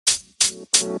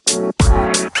Speak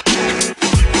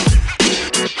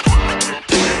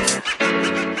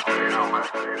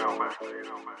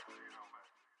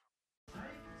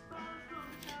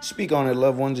on it,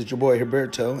 loved ones. It's your boy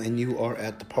Herberto, and you are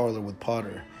at the Parlor with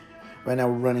Potter. Right now,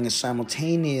 we're running a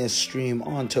simultaneous stream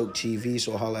on Toke TV,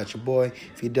 so holla at your boy.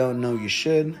 If you don't know, you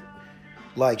should.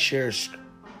 Like, share,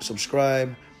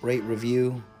 subscribe, rate,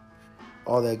 review,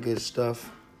 all that good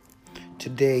stuff.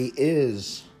 Today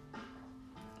is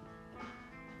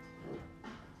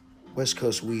West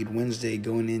Coast Weed Wednesday,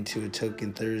 going into a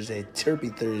Token Thursday,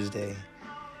 Terpy Thursday.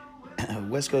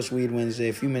 West Coast Weed Wednesday,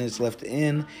 a few minutes left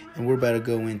in, and we're about to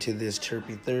go into this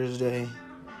Terpy Thursday.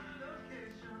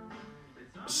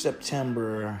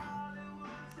 September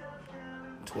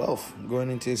 12th,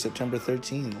 going into September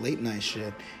 13th, late night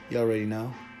shit. You already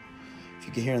know. If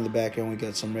you can hear in the background, we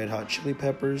got some Red Hot Chili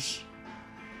Peppers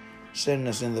setting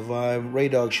us in the vibe. Ray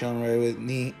Dog chilling right with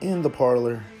me in the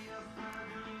parlor,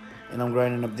 and I'm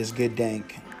grinding up this good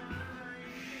dank.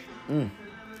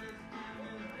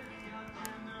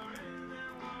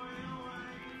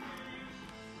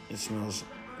 It smells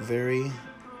very,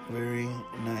 very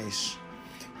nice.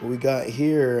 What we got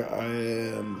here, I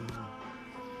am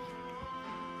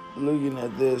looking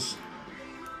at this.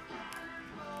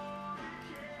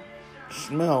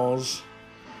 Smells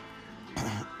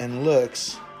and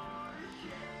looks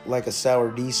like a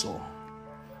sour diesel.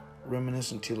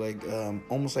 Reminiscent to like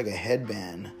almost like a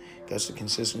headband. Got the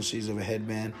consistencies of a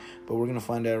headband, but we're gonna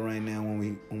find out right now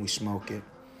when we smoke it.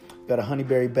 Got a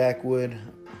honeyberry backwood.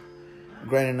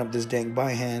 Grinding up this dank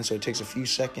by hand, so it takes a few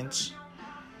seconds.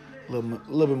 A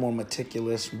little bit more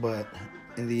meticulous, but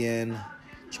in the end,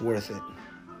 it's worth it.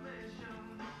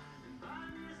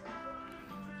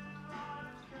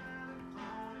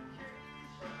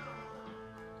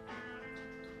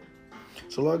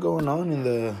 So a lot going on in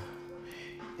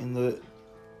the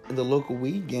local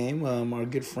weed game. Our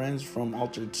good friends from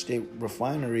Altered State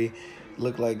Refinery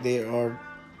look like they are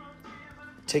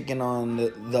taking on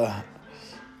the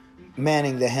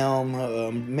manning the helm,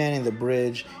 manning the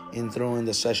bridge, and throwing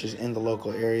the sessions in the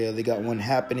local area. They got one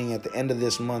happening at the end of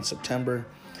this month, September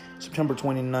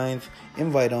 29th.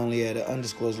 Invite only at an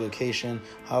undisclosed location.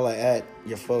 Holla at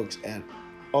your folks at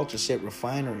Altered State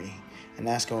Refinery and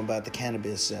ask them about the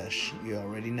cannabis sesh. You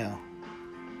already know.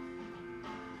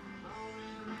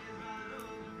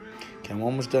 Okay, I'm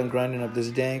almost done grinding up this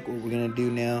dank. What we're gonna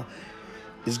do now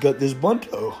is got this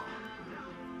bunto.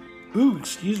 Ooh,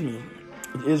 excuse me.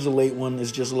 It is a late one. It's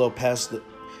just a little past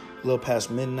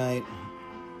midnight.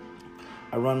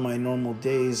 I run my normal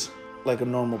days like a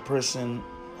normal person.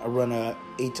 I run a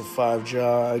 8 to 5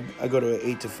 job. I go to an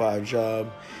 8 to 5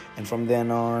 job, and from then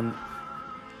on,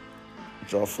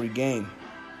 it's all free game.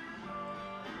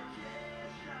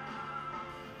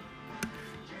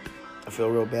 I feel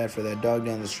real bad for that dog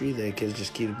down the street. That kid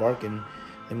just keeps barking.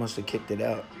 They must have kicked it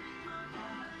out.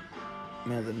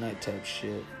 Man, the night type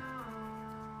shit.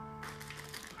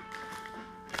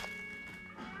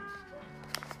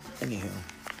 Anywho,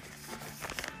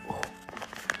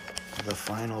 the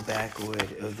final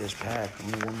backwood of this pack.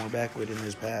 Only one more backwood in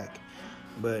this pack,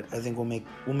 but I think we'll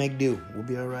make do. We'll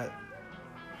be all right.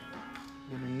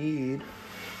 We're gonna need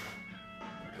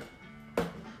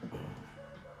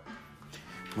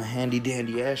my handy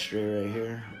dandy ashtray right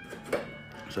here,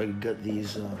 so I can gut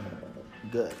these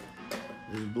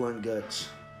blunt guts.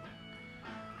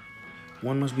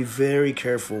 One must be very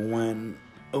careful when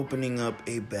opening up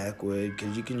a backwood,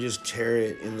 because you can just tear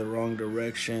it in the wrong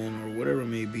direction or whatever it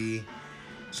may be.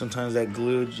 Sometimes that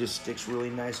glue just sticks really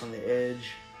nice on the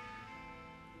edge.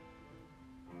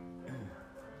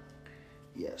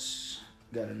 Yes,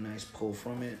 got a nice pull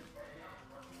from it.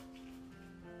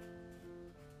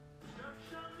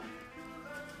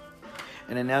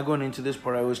 And then now going into this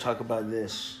part, I always talk about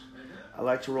this. I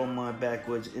like to roll my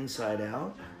backwoods inside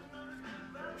out.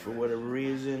 For whatever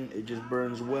reason, it just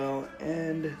burns well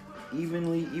and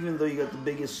evenly, even though you got the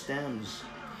biggest stems.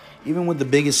 Even with the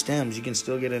biggest stems, you can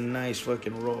still get a nice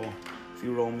fucking roll if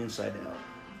you roll them inside out.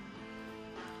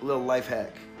 A little life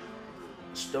hack.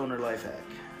 Stoner life hack.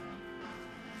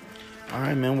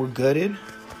 Alright, man, we're gutted.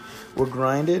 We're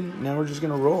grinded. Now we're just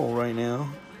going to roll right now.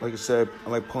 Like I said, I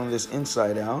like pulling this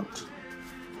inside out.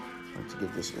 I like to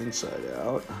get this inside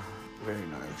out. Very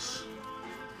nice.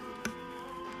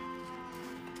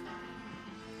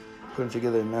 Putting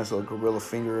together a nice little gorilla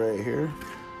finger right here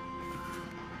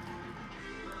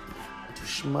to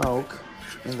smoke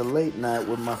in the late night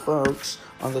with my folks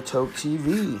on the Toke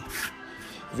TV.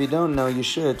 If you don't know, you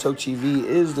should. Toke TV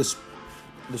is the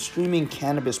streaming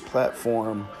cannabis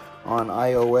platform on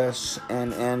iOS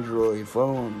and Android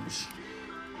phones.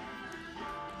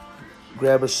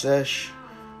 Grab a sesh,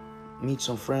 meet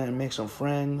some friends, make some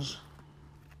friends.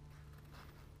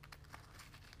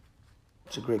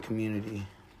 It's a great community.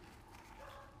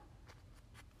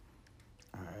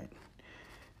 All right.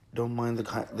 Don't mind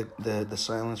the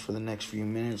silence for the next few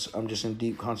minutes. I'm just in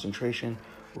deep concentration,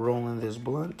 rolling this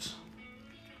blunt.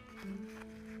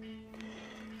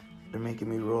 They're making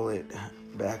me roll it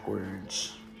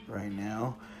backwards right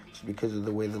now. It's because of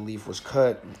the way the leaf was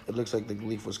cut. It looks like the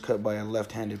leaf was cut by a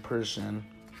left-handed person.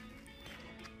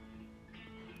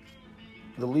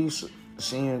 The leaves,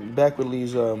 backward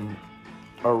leaves are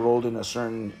rolled in a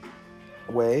certain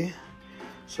way.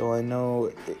 So I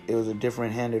know it was a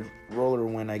different-handed roller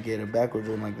when I get a backwards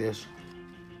one like this.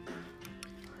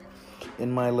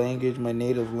 In my language, my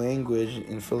native language,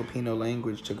 in Filipino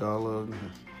language, Tagalog,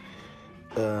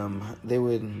 they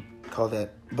would call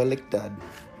that baliktad.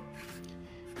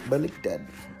 Baliktad.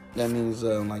 That means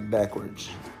like backwards.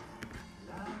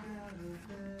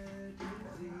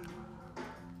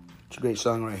 It's a great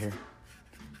song right here.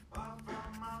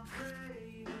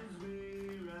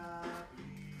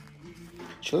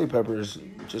 Chili Peppers,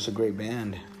 just a great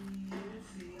band.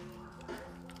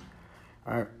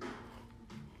 All right.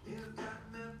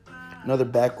 Another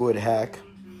backwood hack.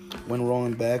 When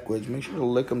rolling backwards, make sure to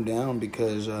lick them down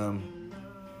because, a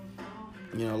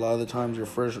lot of the times your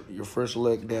first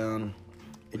lick down,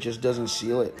 it just doesn't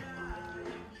seal it.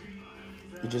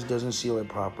 It just doesn't seal it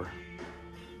proper.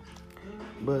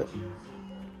 But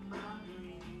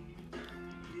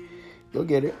you'll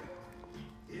get it.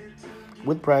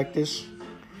 With practice,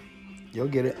 you'll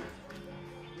get it.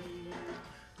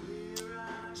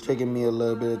 It's taking me a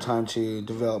little bit of time to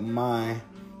develop my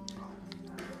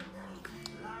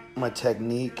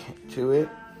technique to it.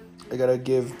 I gotta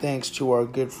give thanks to our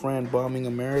good friend Bombing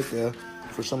America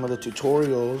for some of the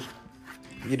tutorials.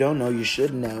 If you don't know, you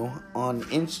should know. On not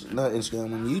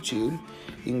Instagram, on YouTube,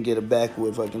 you can get a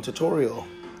backwood fucking tutorial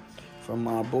from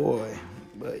my boy.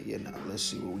 But let's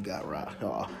see what we got right.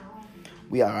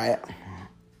 We alright.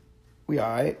 We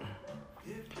alright.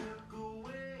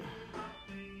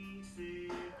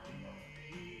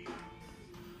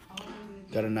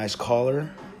 Got a nice collar.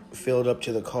 Filled up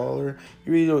to the collar.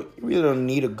 You really don't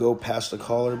need to go past the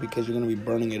collar because you're going to be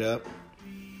burning it up.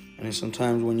 And then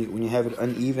sometimes when you have it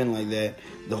uneven like that,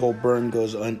 the whole burn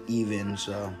goes uneven.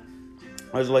 So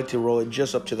I just like to roll it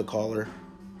just up to the collar.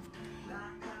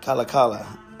 Kala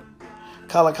Kala.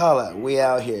 Kala Kala, we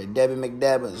out here. Debbie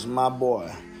McDabbas, my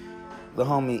boy. The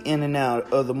homie in and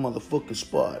out of the motherfucking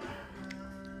spot.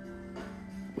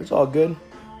 It's all good.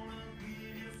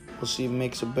 We'll see if he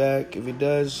makes it back. If he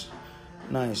does,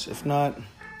 nice. If not,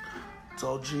 it's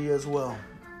all G as well.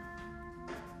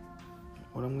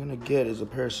 What I'm gonna get is a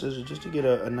pair of scissors just to get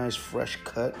a nice fresh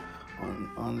cut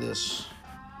on this.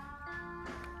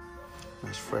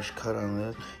 Nice fresh cut on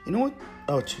this. You know what?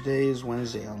 Oh, today is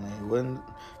Wednesday only.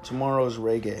 Tomorrow is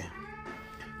reggae.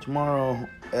 Tomorrow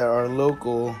at our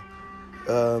local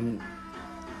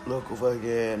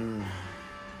fucking,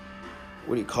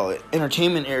 what do you call it?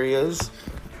 Entertainment areas.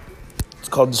 It's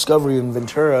called Discovery in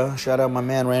Ventura. Shout out my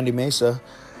man Randy Mesa.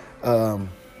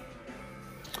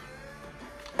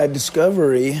 At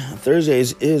Discovery,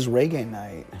 Thursdays is reggae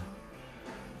night.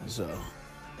 So,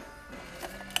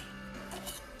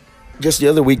 just the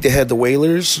other week they had the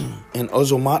Wailers and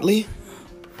Ozomatli.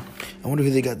 I wonder who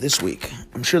they got this week.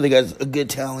 I'm sure they got a good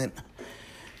talent.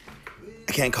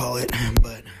 I can't call it,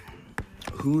 but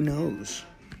who knows?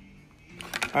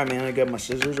 All right, man, I got my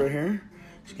scissors right here.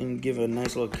 Just gonna give a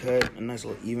nice little cut, a nice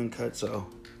little even cut. So,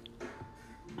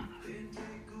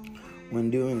 when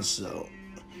doing so,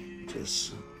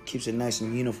 just keeps it nice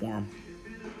and uniform.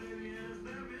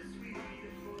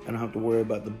 I don't have to worry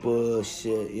about the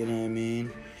bullshit, you know what I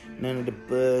mean? None of the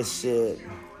bullshit.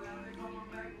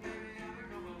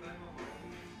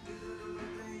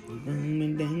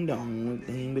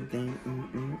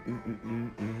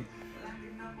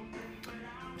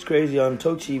 It's crazy on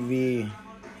ToTV.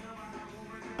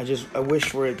 I wish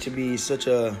for it to be such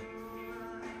a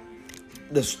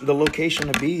the location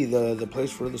to be, the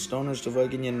place for the stoners to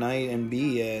fucking unite and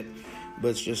be at. But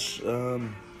it's just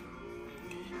when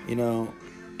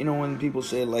people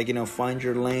say find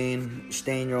your lane,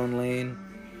 stay in your own lane.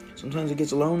 Sometimes it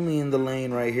gets lonely in the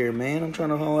lane right here, man. I'm trying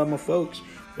to holler at my folks.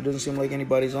 It doesn't seem like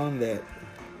anybody's on that.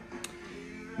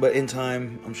 But in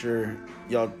time, I'm sure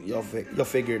y'all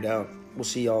figure it out. We'll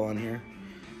see y'all on here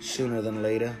sooner than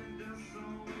later.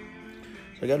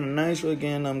 So I got a nice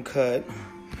again cut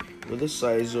with the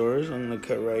sizors. I'm gonna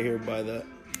cut right here by the,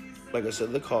 like I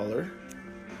said, the collar.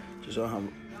 Just so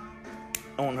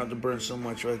I won't have to burn so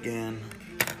much again.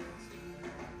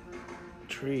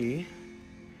 Tree,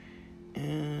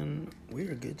 and we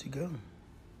are good to go.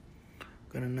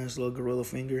 Got a nice little gorilla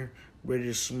finger, ready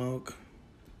to smoke.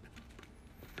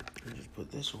 Just put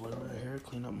this away right here,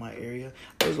 clean up my area.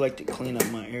 I always like to clean up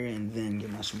my area and then get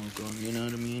my smoke on, you know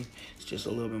what I mean? It's just a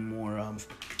little bit more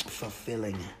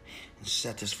fulfilling and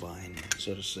satisfying,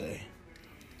 so to say.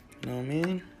 You know what I mean?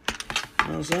 You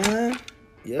know what I'm saying?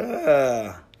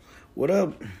 Yeah. What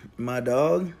up, my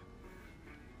dog?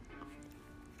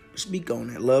 Speak on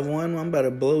it, loved one. I'm about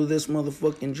to blow this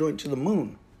motherfucking joint to the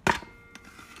moon.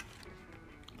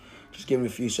 Just give me a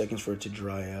few seconds for it to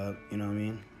dry up, you know what I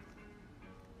mean?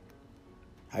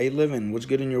 How you living? What's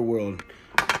good in your world?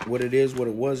 What it is, what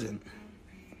it wasn't.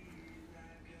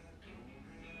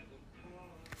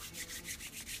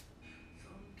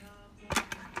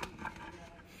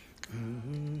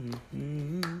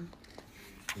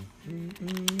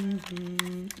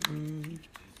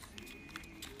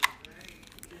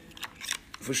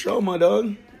 For sure, my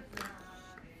dog.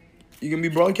 You gonna be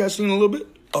broadcasting a little bit?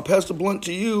 I'll pass the blunt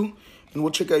to you, and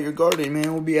we'll check out your garden,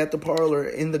 man. We'll be at the parlor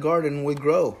in the garden with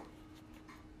Grow.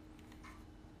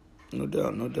 No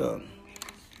doubt, no doubt.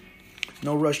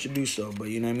 No rush to do so, but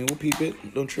you know what I mean? We'll peep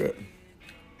it. Don't trip.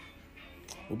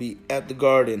 We'll be at the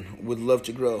garden with Love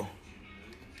to Grow.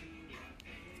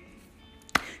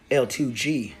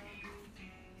 L2G.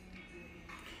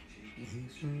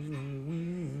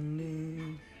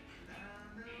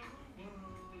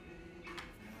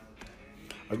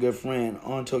 Our good friend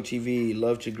on Talk TV,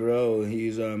 Love to Grow,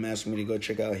 he's asking me to go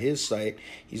check out his site.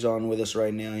 He's on with us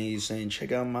right now. He's saying,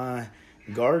 check out my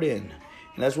garden.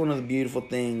 And that's one of the beautiful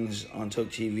things on Talk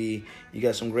TV. You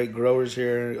got some great growers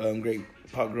here, great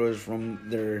pot growers from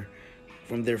their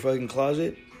fucking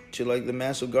closet to like the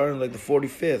massive garden, like the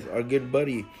 45th. Our good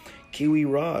buddy Kiwi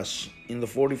Ross in the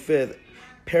 45th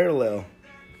parallel,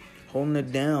 holding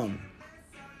it down.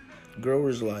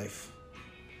 Grower's life.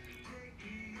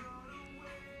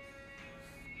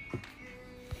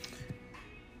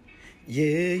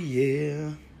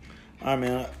 Yeah. All right,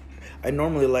 man. I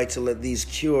normally like to let these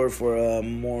cure for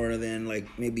more than like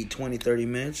maybe 20, 30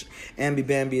 minutes. Ambi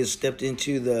Bambi has stepped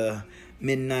into the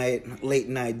midnight, late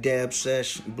night dab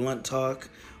sesh, blunt talk.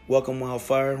 Welcome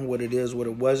Wildfire, what it is, what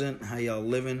it wasn't, how y'all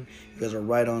living. You guys are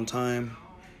right on time.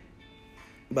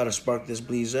 About to spark this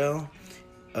Bleezel.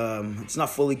 It's not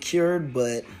fully cured,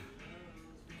 but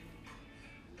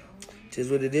it is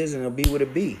what it is, and it'll be what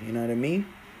it be. You know what I mean?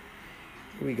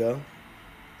 Here we go.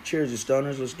 Cheers, you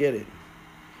stoners. Let's get it.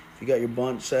 If you got your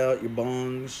blunts out, your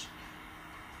bongs,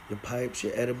 your pipes,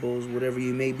 your edibles, whatever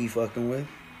you may be fucking with,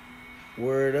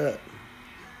 word up.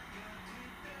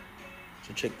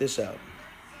 So check this out.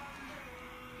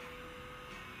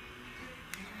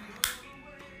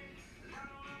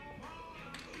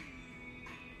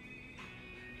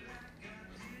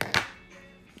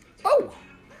 Oh!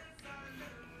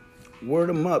 Word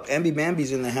 'em up. Ambi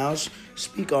Bambi's in the house.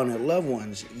 Speak on it, loved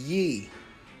ones. Yee.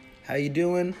 How you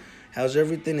doing? How's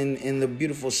everything in the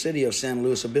beautiful city of San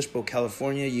Luis Obispo,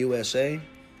 California, USA?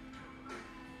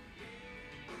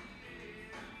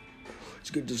 It's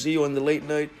good to see you on the late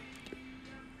night.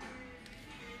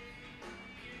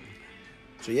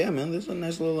 So yeah, man, this is a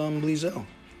nice little Bleezel.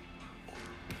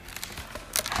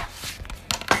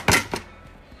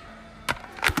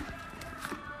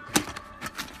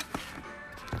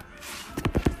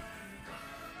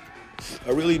 I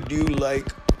really do like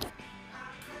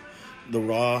the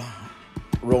raw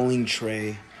rolling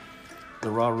tray. The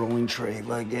raw rolling tray,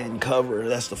 but again, cover.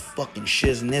 That's the fucking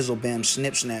shiz nizzle bam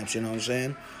snip snaps, you know what I'm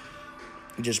saying?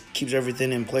 It just keeps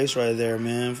everything in place right there,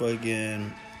 man.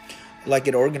 Fucking I like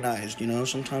it organized, you know?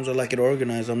 Sometimes I like it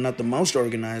organized. I'm not the most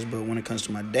organized, but when it comes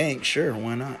to my dank, sure,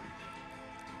 why not?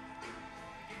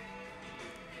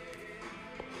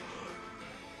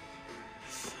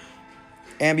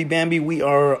 Ambi Bambi, we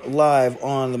are live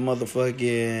on the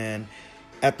motherfucking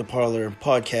At the Parlor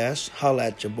podcast. Holla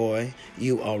at your boy.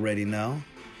 You already know.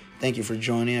 Thank you for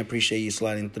joining. I appreciate you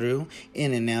sliding through.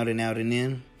 In and out and out and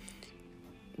in.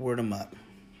 Word 'em up.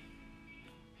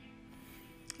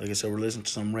 Like I said, we're listening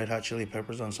to some Red Hot Chili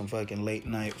Peppers on some fucking late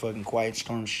night fucking Quiet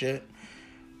Storm shit.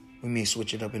 We may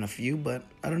switch it up in a few, but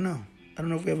I don't know. I don't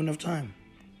know if we have enough time.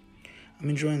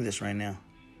 I'm enjoying this right now.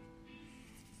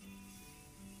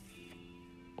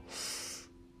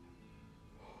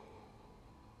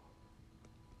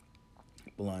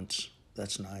 Blunts.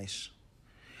 That's nice.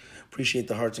 Appreciate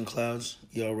the hearts and clouds.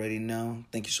 You already know.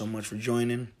 Thank you so much for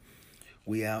joining.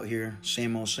 We out here.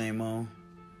 Same old, same old.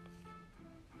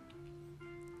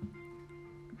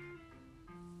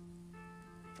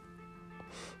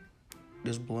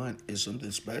 This blunt is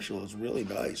something special. It's really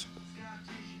nice.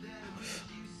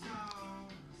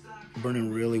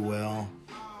 Burning really well.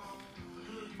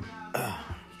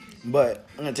 But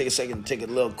I'm going to take a second to take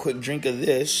a little quick drink of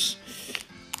this.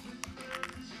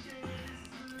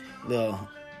 Little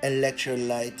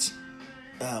electrolytes,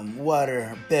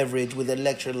 water beverage with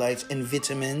electrolytes and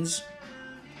vitamins.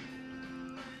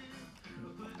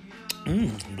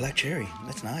 Black cherry.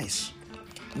 That's nice.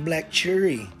 Black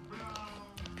cherry.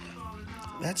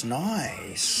 That's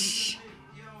nice.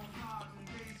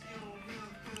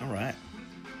 All right.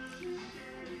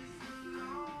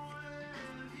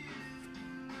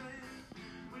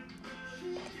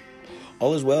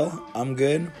 All is well. I'm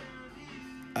good.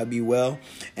 I be well.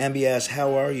 Ambi asks,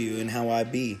 how are you and how I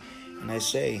be? And I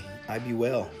say, I be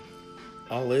well.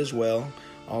 All is well.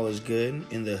 All is good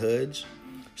in the hoods.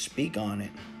 Speak on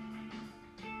it.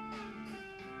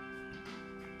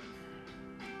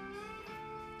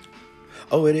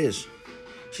 Oh, it is.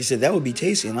 She said, that would be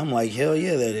tasty. And I'm like, hell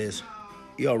yeah, that is.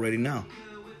 You already know.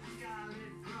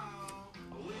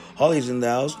 Holly's in the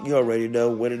house. You already know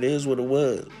what it is, what it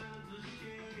was.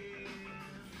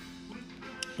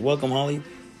 Welcome, Holly.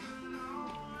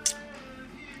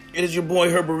 It is your boy,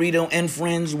 Her Burrito, and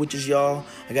friends, which is y'all.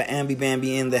 I got Ambi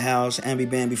Bambi in the house, Ambi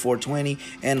Bambi 420,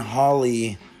 and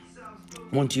Holly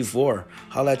 124.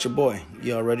 Holla at your boy.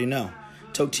 You already know.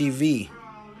 Toke TV.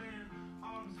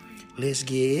 Let's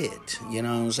get it. You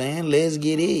know what I'm saying? Let's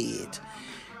get it.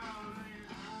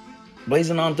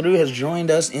 Blazing On Through has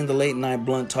joined us in the late night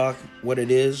blunt talk. What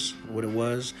it is, what it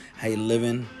was, how you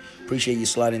living. Appreciate you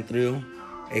sliding through.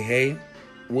 Hey,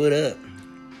 what up?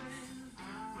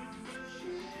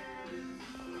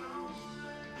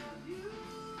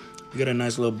 We got a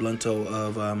nice little blunto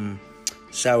of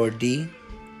sour D.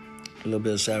 A little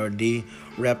bit of sour D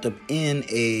wrapped up in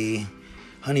a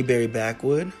honeyberry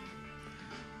backwood.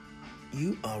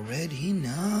 You already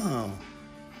know.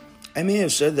 I may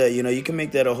have said that, you can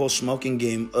make that a whole smoking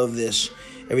game of this.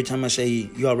 Every time I say,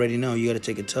 you already know, you got to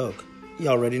take a toke. You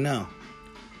already know.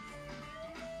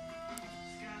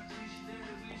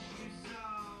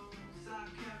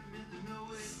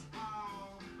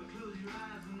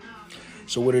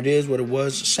 So what it is, what it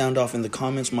was, sound off in the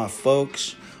comments, my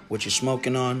folks. What you're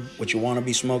smoking on, what you want to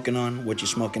be smoking on, what you're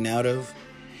smoking out of.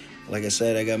 Like I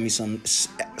said, I got me some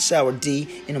sour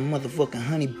D in a motherfucking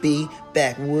honey bee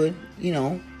backwood,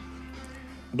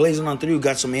 Blazing On Through,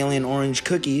 got some alien orange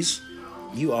cookies.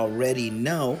 You already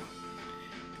know.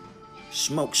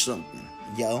 Smoke something,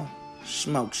 yo.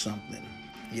 Smoke something,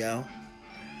 yo.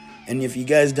 And if you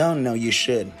guys don't know, you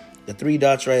should. The 3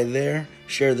 dots right there.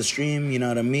 Share the stream, you know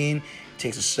what I mean?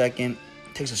 Takes a second.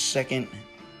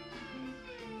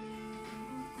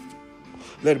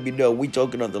 Let it be known, we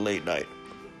talking on the late night.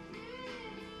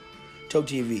 Toke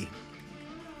TV.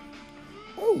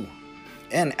 Oh.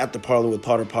 And At the Parlor with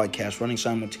Potter podcast running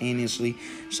simultaneously.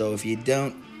 So if you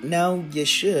don't know, you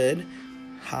should.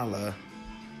 Holla.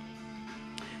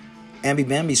 Ambi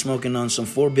Bambi smoking on some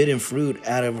forbidden fruit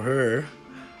out of her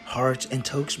Hearts and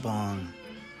Tokes bong.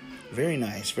 Very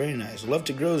nice, very nice. Love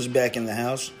to Grow is back in the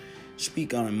house.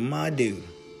 Speak on it, my dude.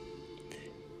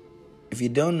 If you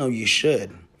don't know, you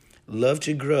should. Love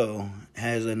to Grow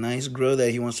has a nice grow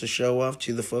that he wants to show off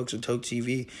to the folks at Toke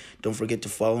TV. Don't forget to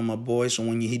follow my boy. So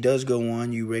when he does go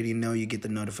on, you already know, you get the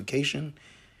notification.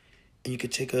 And you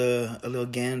could take a little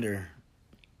gander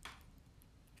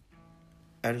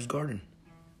at his garden.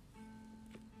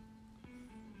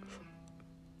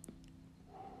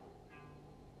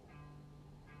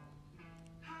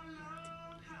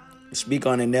 Speak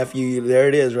on it, nephew. There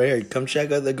it is right here. Come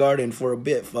check out the garden for a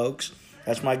bit, folks.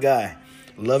 That's my guy.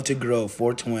 Love to Grow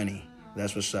 420.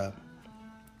 That's what's up.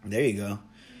 There you go.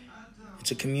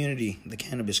 It's a community, the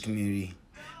cannabis community.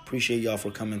 Appreciate y'all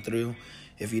for coming through.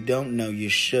 If you don't know, you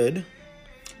should.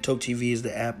 Toke TV is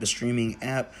the app, the streaming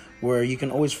app, where you can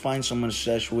always find someone to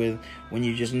sesh with when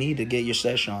you just need to get your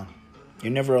sesh on.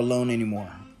 You're never alone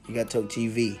anymore. You got Toke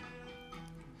TV.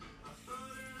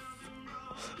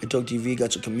 And Toke TV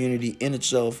got a community in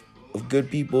itself of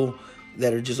good people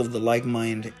that are just of the like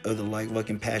mind, of the like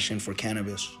fucking passion for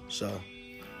cannabis. So,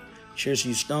 cheers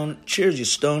you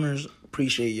stoners.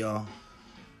 Appreciate y'all.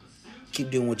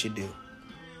 Keep doing what you do.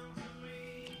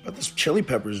 Got this chili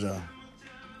peppers though.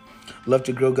 Love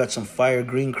to Grow got some fire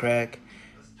green crack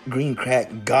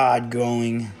God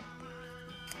going,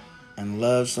 and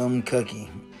love some cookie.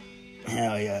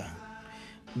 Hell yeah.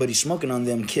 But he's smoking on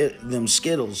them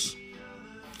Skittles.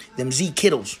 Them Z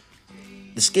Kittles.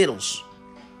 The Skittles.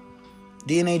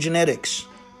 DNA Genetics.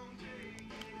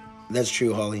 That's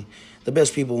true, Holly. The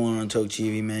best people on Toke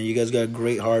TV, man. You guys got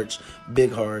great hearts,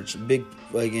 big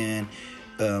fucking,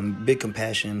 big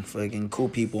compassion, fucking cool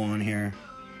people on here.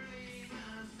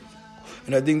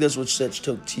 And I think that's what sets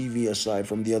Toke TV aside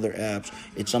from the other apps.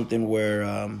 It's something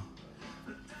where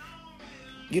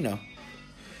you know,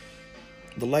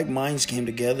 the like minds came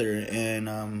together,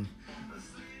 and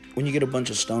when you get a bunch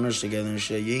of stoners together and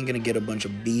shit, you ain't gonna get a bunch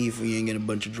of beef, or you ain't get a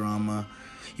bunch of drama.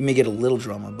 You may get a little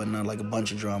drama, but not like a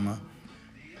bunch of drama.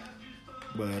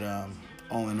 But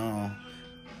all in all,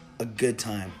 a good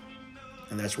time,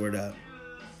 and that's where that.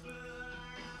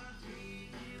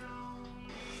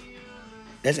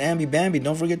 That's Ambi Bambi.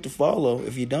 Don't forget to follow.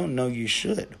 If you don't know, you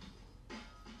should.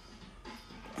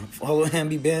 Follow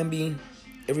Ambi Bambi.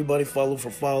 Everybody follow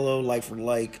for follow, like for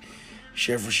like,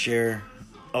 share for share,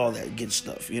 all that good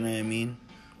stuff. You know what I mean?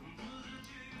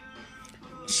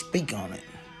 Speak on it.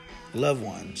 Loved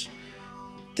ones.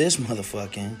 This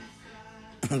motherfucking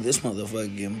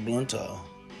Blunto.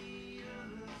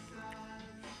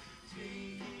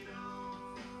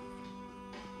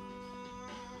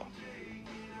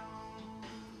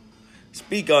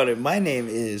 Speak on it. My name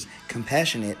is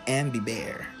Compassionate Ambi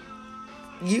Bear.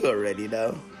 You already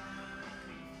know.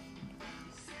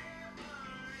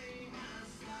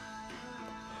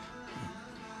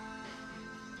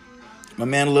 My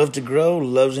man loves to grow,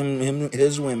 loves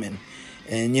his women.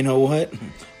 And you know what?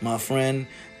 My friend,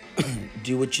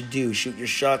 do what you do. Shoot your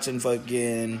shots and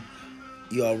fucking,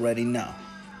 you already know.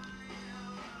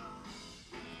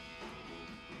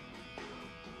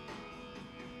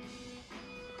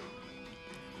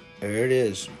 There it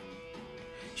is.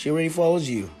 She already follows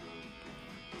you.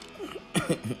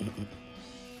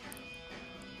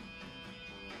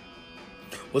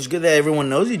 Well, it's good that everyone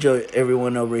knows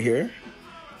everyone over here.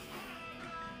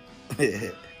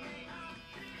 This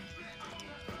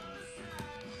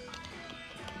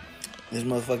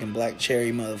motherfucking black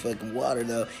cherry motherfucking water,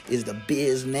 though, is the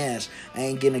business. I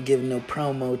ain't gonna give no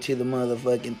promo to the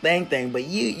motherfucking thing, but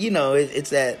you know, it's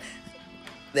the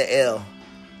L.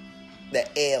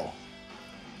 That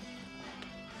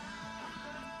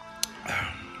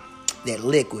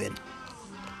liquid.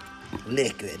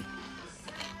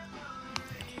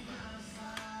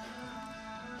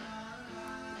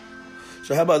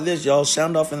 So how about this, y'all?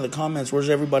 Sound off in the comments. Where's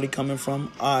everybody coming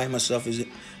from? I'm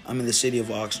in the city of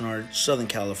Oxnard, Southern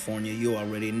California. You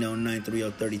already know,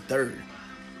 93033rd.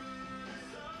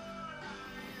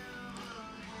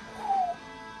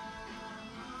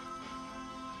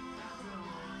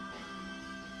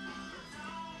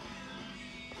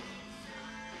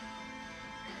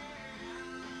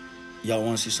 Y'all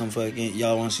want to see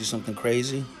something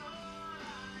crazy?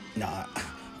 Nah,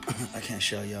 I can't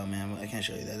show y'all, man. I can't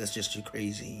show you that. That's just too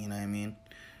crazy, you know what I mean?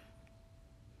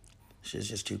 Shit's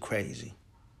just too crazy.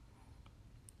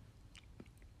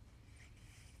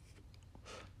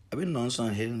 I've been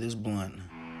non-stop hitting this blunt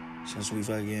since we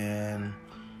started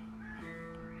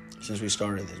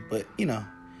this. But, you know,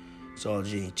 it's all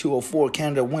G. 204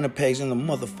 Canada, Winnipeg's in the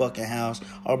motherfucking house.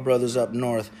 Our brothers up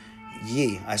north.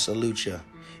 Yeah, I salute ya.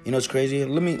 You know what's crazy?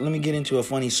 Let me get into a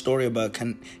funny story about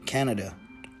Canada.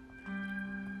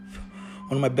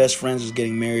 One of my best friends is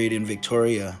getting married in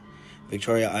Victoria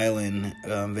Island,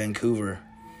 Vancouver.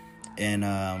 And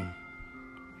I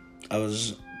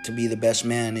was to be the best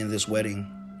man in this wedding.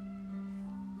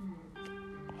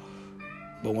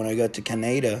 But when I got to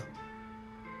Canada,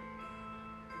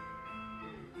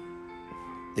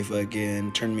 they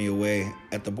fucking turned me away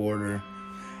at the border.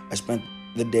 I spent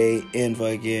the day in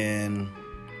fucking...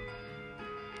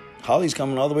 Holly's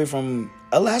coming all the way from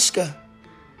Alaska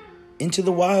into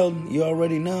the wild. You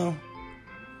already know.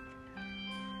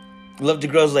 Love to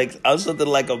Grow's like, I was something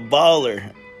like a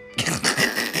baller.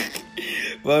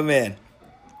 My man.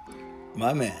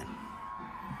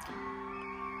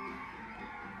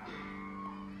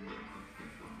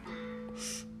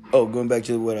 Oh, going back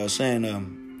to what I was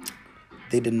saying,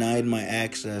 they denied my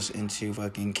access into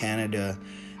fucking Canada.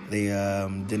 They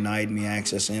denied me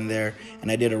access in there, and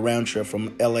I did a round trip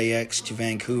from LAX to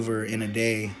Vancouver in a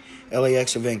day.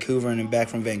 LAX to Vancouver, and then back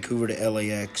from Vancouver to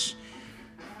LAX.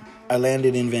 I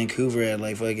landed in Vancouver at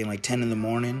like 10 in the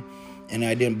morning, and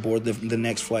I didn't board the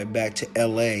next flight back to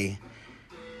LA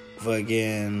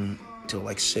till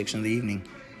like 6 in the evening.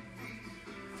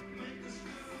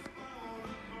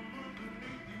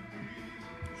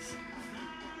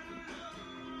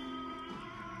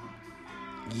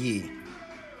 Yeah.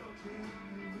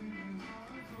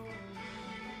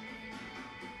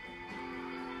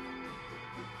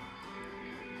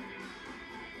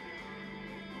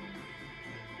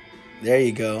 There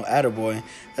you go. Attaboy.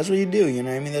 That's what you do, you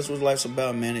know what I mean? That's what life's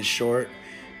about, man. It's short.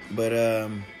 But,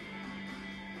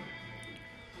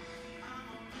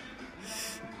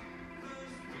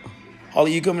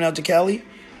 Holly, you coming out to Cali?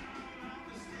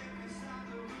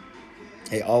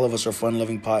 Hey, all of us are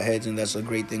fun-loving potheads, and that's a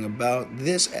great thing about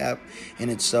this app in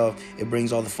itself. It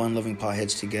brings all the fun-loving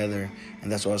potheads together, and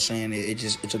that's what I was saying.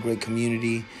 It's a great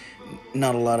community.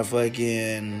 Not a lot of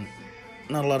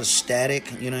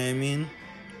static. You know what I mean?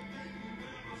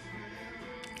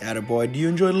 Attaboy, do you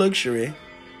enjoy luxury?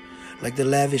 Like the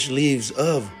lavish leaves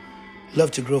of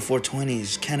Love to Grow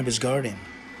 420's Cannabis Garden.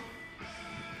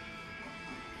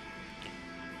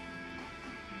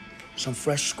 Some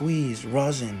fresh squeezed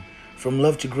rosin from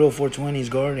Love to Grow 420's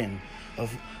garden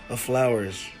of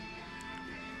flowers.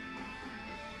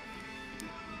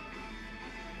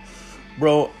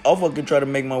 Bro, I'll fucking try to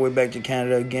make my way back to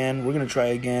Canada again. We're gonna try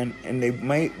again, and they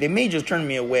may just turn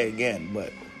me away again,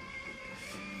 but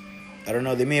I don't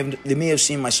know. They may have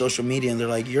seen my social media and they're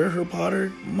like, "You're her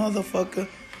Potter, motherfucker."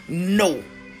 No,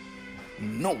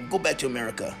 go back to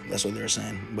America. That's what they're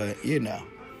saying. But you know.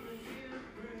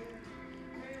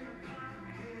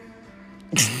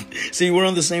 See, we're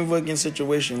on the same fucking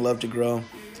situation. Love to Grow.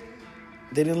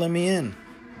 They didn't let me in.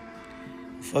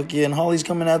 Fucking Holly's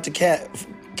coming to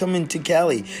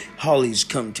Cali. Holly's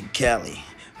come to Cali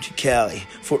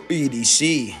for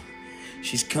EDC.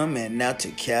 She's coming out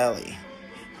to Cali,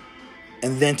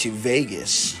 and then to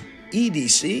Vegas,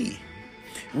 EDC,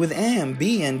 with Am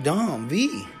B and Dom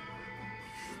V.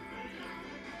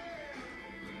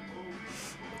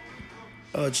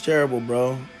 Oh, it's terrible,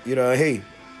 bro. You know, hey.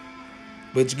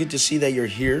 But it's good to see that you're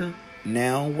here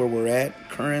now where we're at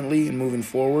currently and moving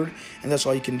forward. And that's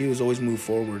all you can do is always move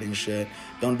forward and shit.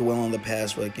 Don't dwell on the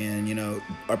past, fucking, you know.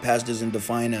 Our past doesn't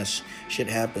define us. Shit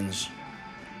happens.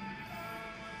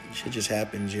 Shit just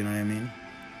happens, you know what I mean?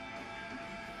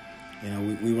 You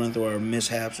know, we run through our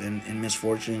mishaps and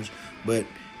misfortunes. But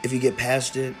if you get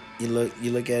past it, you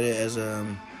look at it as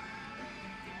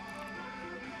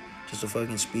just a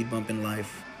fucking speed bump in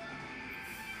life.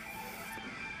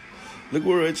 Look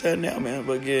where it's at now, man.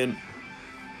 But again,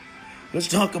 let's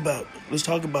talk about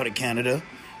it, Canada.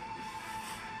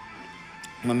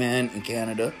 My man in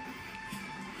Canada.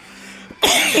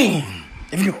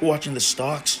 If you're watching the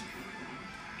stocks,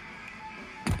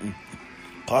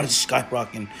 pot is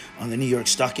skyrocketing on the New York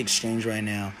Stock Exchange right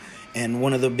now. And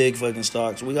one of the big fucking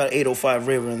stocks, we got 805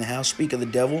 River in the house. Speak of the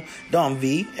devil, Dom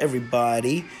V,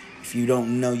 everybody. If you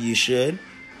don't know, you should.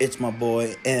 It's my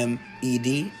boy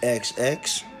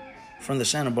MEDXX. From the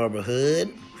Santa Barbara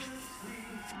hood.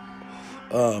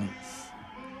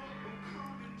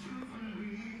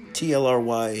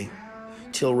 TLRY,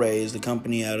 Tilray is the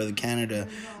company out of Canada.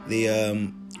 They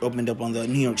opened up on the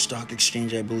New York Stock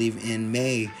Exchange, I believe, in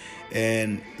May.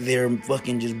 And they're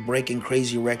fucking just breaking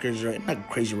crazy records. Right? Not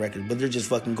crazy records, but they're just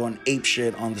fucking going ape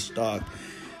shit on the stock.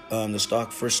 The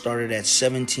stock first started at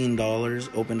 $17,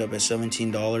 opened up at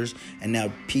 $17, and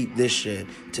now peep this shit.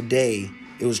 Today,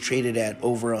 it was traded at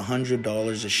over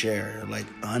 $100 a share, like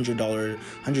 $100,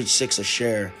 $106 a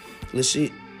share. Let's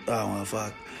see. Oh, well,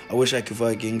 fuck. I wish I could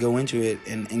fucking go into it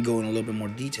and go in a little bit more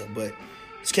detail, but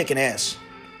it's kicking ass.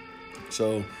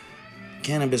 So,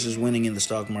 cannabis is winning in the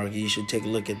stock market. You should take a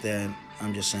look at that.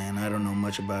 I'm just saying, I don't know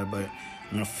much about it, but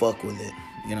I'm gonna fuck with it.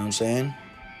 You know what I'm saying?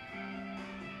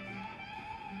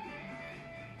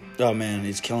 Oh, man,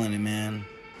 it's killing it, man.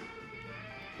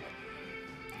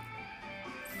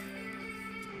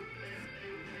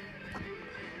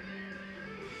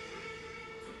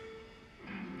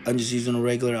 I'm just using a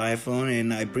regular iPhone,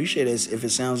 and I appreciate it. If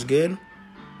it sounds good,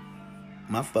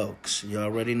 my folks, you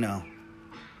already know.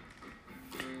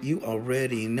 You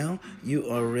already know.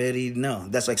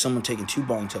 That's like someone taking 2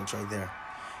 bong tucks right there.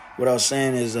 What I was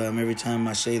saying is every time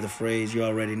I say the phrase, you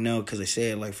already know, because I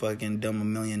say it like fucking dumb a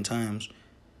million times.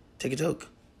 Take a toke.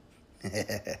 You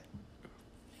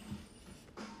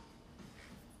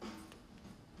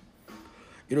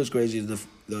know what's crazy is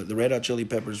the Red Hot Chili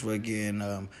Peppers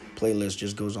fucking playlist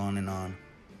just goes on and on.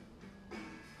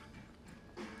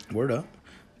 Word up.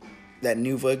 That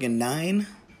new fucking 9?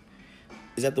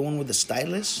 Is that the one with the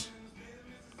stylus?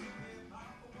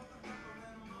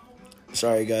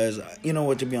 Sorry, guys. You know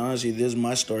what, to be honest with you, this is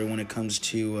my story when it comes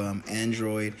to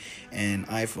Android and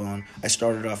iPhone. I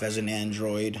started off as an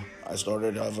Android.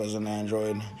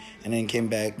 And then came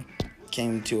to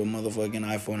a motherfucking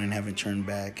iPhone and haven't turned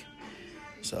back.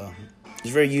 So, it's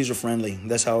very user-friendly.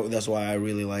 That's why I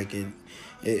really like it.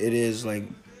 It is, like,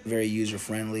 very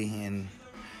user-friendly and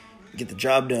get the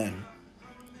job done.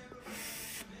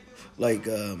 Like,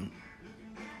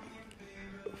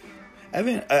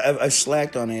 I've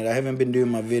slacked on it. I haven't been doing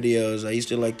my videos. I used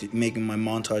to like making my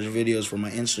montage videos for my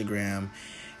Instagram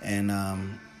and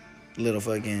little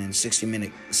fucking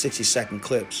 60-second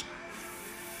clips.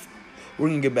 We're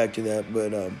gonna get back to that,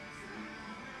 but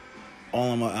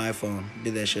all on my iPhone.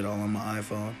 Did that shit all on my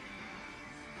iPhone.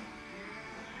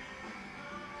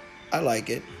 I like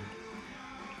it.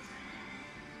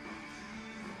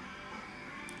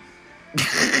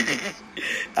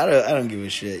 I don't give a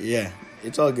shit. Yeah,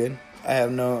 it's all good. I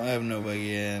have no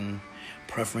fucking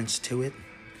preference to it.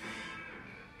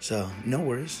 So no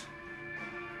worries.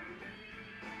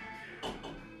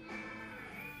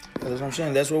 That's what I'm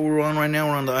saying. That's what we're on right now.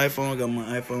 We're on the iPhone. I got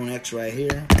my iPhone X right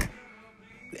here.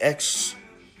 The X,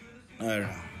 I don't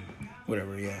know.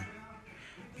 Whatever, yeah.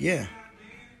 Yeah.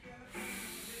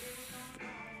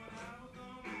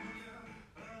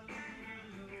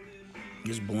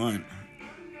 This blunt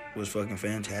was fucking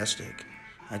fantastic.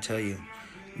 I tell you.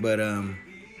 But, we're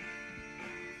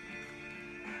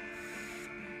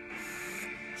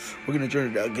gonna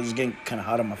turn it down because it's getting kind of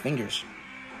hot on my fingers.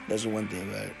 That's the one thing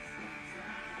about it.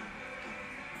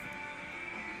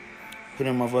 Put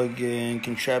in my fucking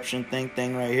contraption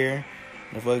thing right here.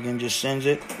 The fucking just sends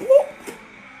it. Woo!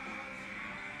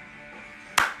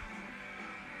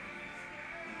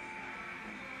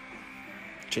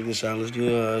 Check this out. Let's do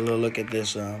a little look at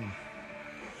this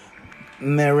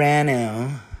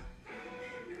Murano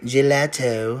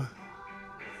Gelato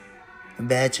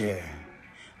Batter.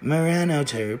 Murano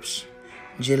Terps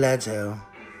Gelato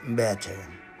Batter.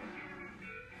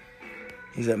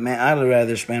 He's like, man, I'd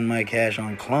rather spend my cash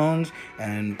on clones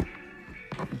and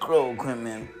grow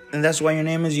equipment. And that's why your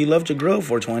name is You Love to Grow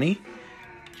 420.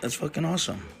 That's fucking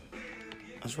awesome.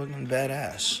 That's fucking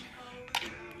badass.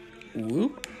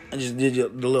 Whoop. I just did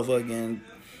the little fucking,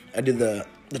 I did the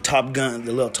Top Gun,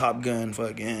 the little Top Gun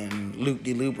fucking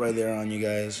loop-de-loop right there on you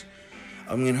guys.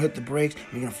 I'm going to hit the brakes.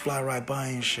 You're going to fly right by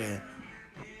and shit.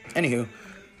 Anywho.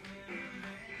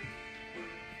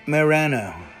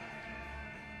 Murano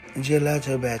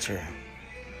Gelato Batter.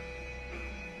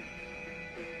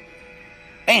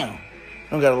 Damn.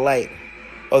 Don't got a light.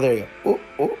 Oh, there you go. Ooh,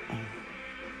 ooh.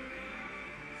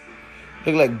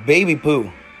 Look like baby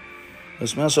poo. It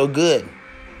smells so good.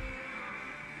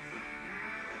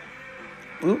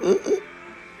 Ooh, ooh, ooh.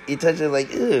 You touch it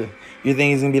like, ew. You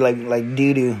think it's going to be like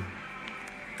doo-doo.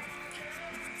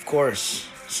 Of course.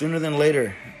 Sooner than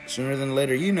later,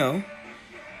 you know.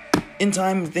 In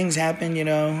time, things happen, you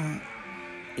know.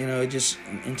 You know, just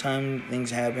in time things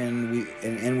happen.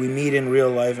 We meet in real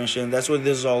life and shit. And that's what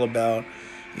this is all about.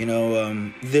 You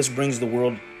know, this brings the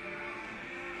world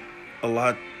a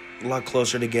lot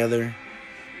closer together.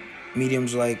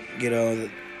 Mediums like, you know,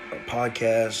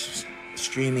 podcasts,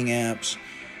 streaming apps.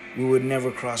 We would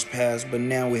never cross paths, but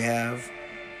now we have.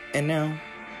 And now,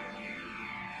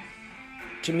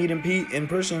 to meet in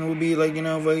person would be like, you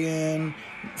know, fucking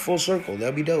full circle.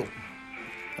 That'd be dope.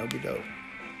 That'd be dope.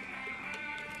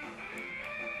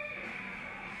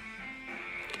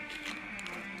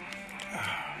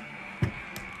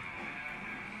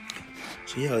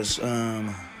 So yeah, let's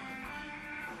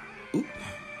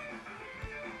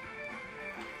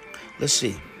let's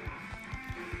see.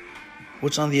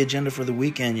 What's on the agenda for the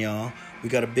weekend, y'all? We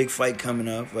got a big fight coming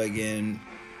up. Again,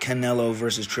 Canelo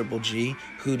versus Triple G.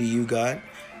 Who do you got?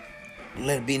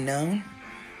 Let it be known.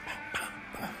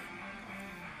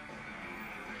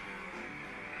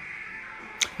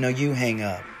 No, you hang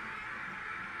up.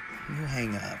 You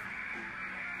hang up.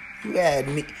 You add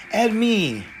me. Add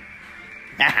me.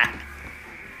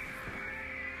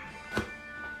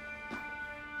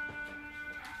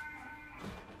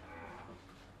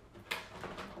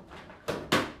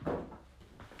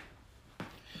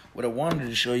 What I wanted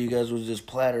to show you guys was this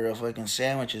platter of fucking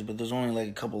sandwiches, but there's only like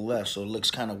a couple left, so it looks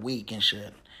kind of weak and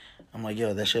shit. I'm like,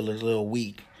 yo, that shit looks a little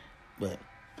weak. But,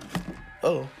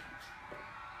 oh.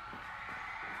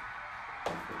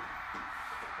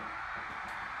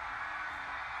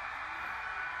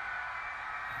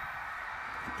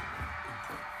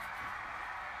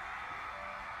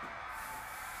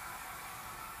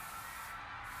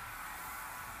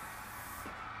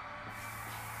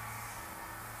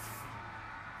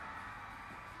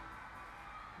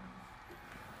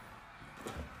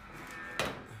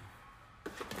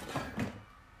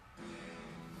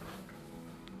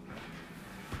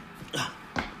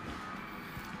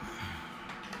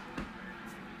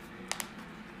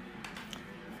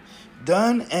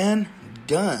 Done and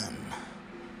done.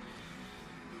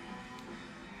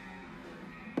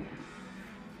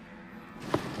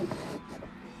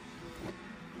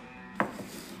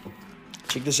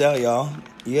 Check this out, y'all.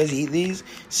 You guys eat these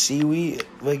seaweed,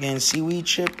 fucking seaweed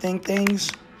chip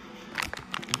things?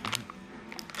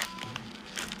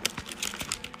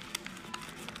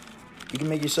 You can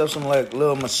make yourself some like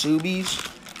little masubis.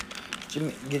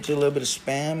 Get you a little bit of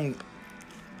spam and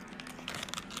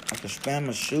like a spam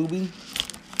masubi.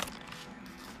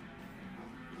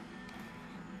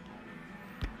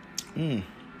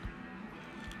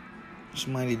 It's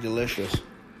mighty delicious.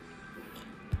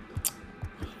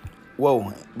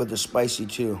 Whoa, but they're spicy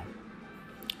too.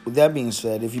 With that being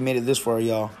said, if you made it this far,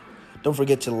 y'all, don't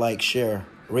forget to like, share,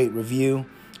 rate, review.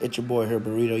 It's your boy,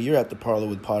 Herburrito. You're at the parlor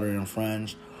with Potter and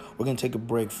Friends. We're going to take a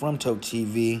break from Toke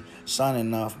TV.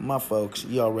 Signing off, my folks,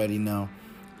 you already know.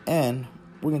 And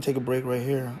we're going to take a break right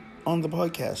here on the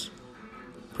podcast.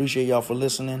 Appreciate y'all for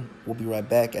listening. We'll be right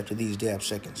back after these dab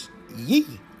seconds.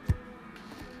 Yee!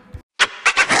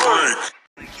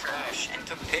 Trash and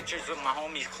took pictures with my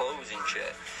homies' clothes and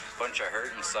shit. Bunch of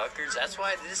hurting suckers. That's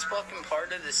why this fucking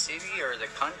part of the city or the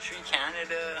country,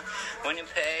 Canada,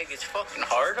 Winnipeg, it's fucking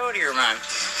hard out here, man.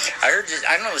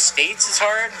 I know the States is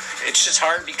hard. It's just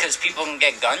hard because people can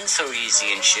get guns so easy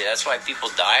and shit. That's why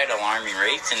people die at alarming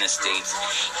rates in the States.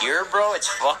 Here, bro, it's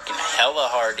fucking hella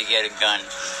hard to get a gun.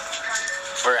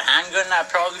 For a handgun, I'd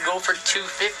probably go for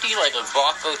 $250, like a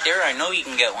Glock out there. I know you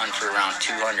can get one for around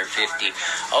 $250.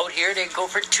 Out here, they go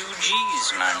for $2,000,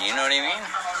 man. You know what I mean?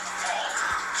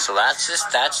 So that's,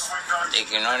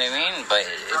 you know what I mean? But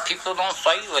people don't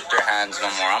fight with their hands no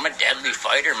more. I'm a deadly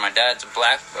fighter. My dad's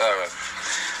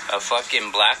a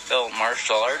fucking black belt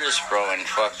martial artist, bro, and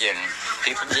fucking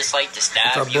people just like to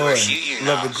stab you or shoot you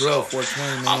now. Love the grill,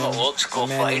 420, man. I'm an old school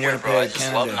fighter, bro. I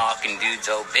just love knocking dudes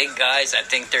out. Big guys, I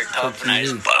think they're tough, and I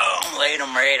just boom, lay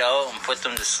them right out and put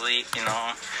them to sleep, you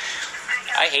know.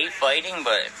 I hate fighting,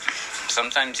 but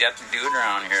sometimes you have to do it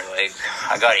around here. Like,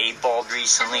 I got 8-balled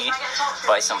recently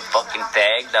by some fucking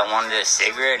fag that wanted a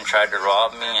cigarette and tried to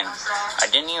rob me, and I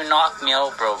didn't even knock me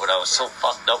out, bro, but I was so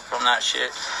fucked up from that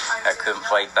shit, I couldn't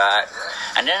fight back.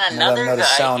 And then another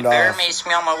guy, he bear maced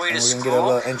me on my way to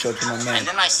school, and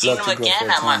then I seen him again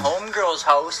at my homegirl's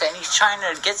house, and he's trying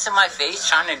to get in my face,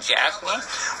 trying to jack me.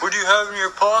 What do you have in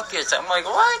your pockets? I'm like,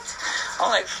 what? I'm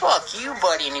like, fuck you,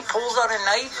 buddy. And he pulls out a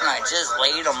knife, and I just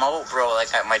laid him out, bro.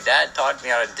 Like, my dad taught me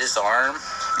how to disarm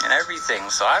and everything,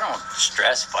 so I don't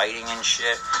stress fighting and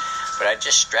shit, but I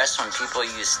just stress when people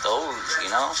use stoves, you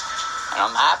know. And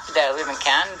I'm happy that I live in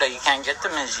Canada. You can't get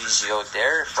them as easy out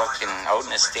there. Fucking out in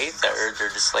the States, I heard they're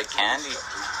just like candy.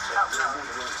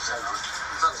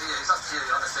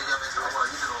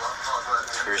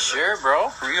 For sure,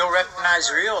 bro. Real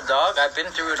recognize real, dog. I've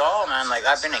been through it all, man. Like,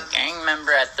 I've been a gang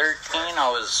member at 13. I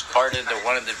was part of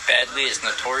one of the deadliest,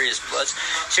 notorious Bloods.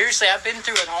 Seriously, I've been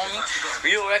through it, homie.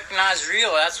 Real recognize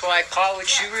real. That's why I caught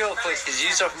with you real quick, because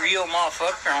you's a real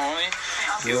motherfucker, homie.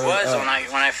 You was.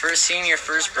 When I first seen your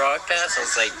first broadcast, I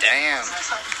was like, damn,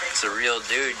 it's a real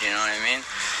dude, you know what I mean?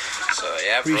 So,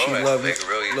 yeah, bro, it's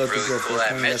really cool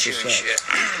I met you and shit.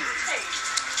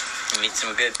 Meet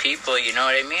some good people, you know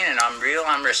what I mean? And I'm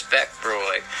respect, bro.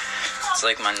 Like, it's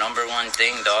like my number one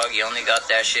thing, dog. You only got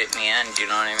that shit in the end, you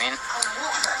know what I mean?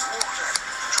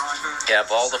 You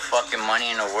have all the fucking money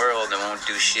in the world and won't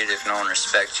do shit if no one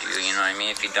respects you, you know what I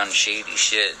mean? If you done shady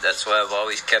shit. That's why I've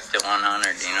always kept it 100,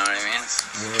 you know what I mean?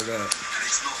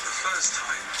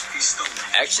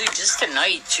 Actually, just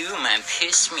tonight, too, man,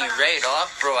 pissed me right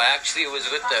off, bro. Actually, it was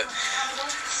with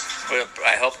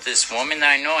I helped this woman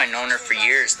that I know. I've known her for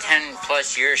years, 10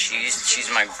 plus years. She's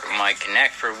my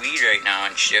connect for weed right now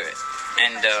and shit.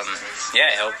 And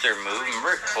yeah, I helped her move, and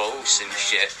we're close and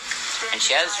shit. And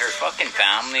she has her fucking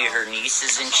family, her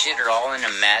nieces and shit are all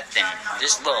into meth and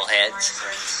just little heads.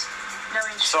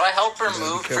 So I help her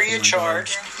move free of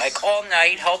charge, like all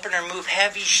night, helping her move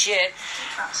heavy shit.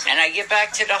 And I get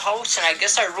back to the house, and I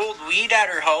guess I rolled weed at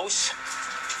her house.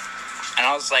 And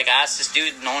I was like, I asked this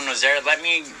dude, no one was there, let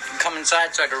me come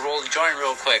inside so I could roll the joint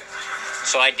real quick.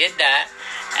 So I did that,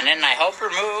 and then I help her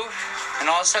move, and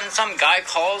all of a sudden some guy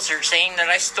calls her saying that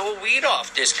I stole weed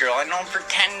off this girl. I know him for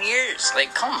 10 years.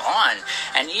 Like, come on.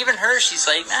 And even her, she's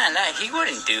like, man, he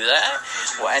wouldn't do that.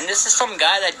 Well, and this is some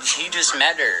guy that he just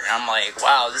met her. And I'm like,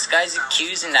 wow, this guy's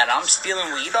accusing that I'm stealing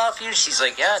weed off you? She's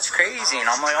like, yeah, it's crazy. And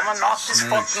I'm like, I'm gonna knock this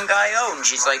fucking guy out. And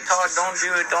she's like, Todd, don't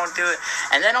do it.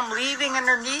 And then I'm leaving, and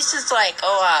her niece is like,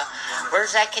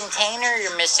 where's that container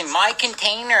you're missing? My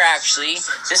container, actually.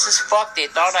 This is fucked. They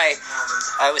thought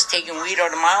I was taking weed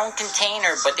out of my own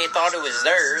container, but they thought it was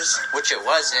theirs, which it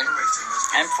wasn't.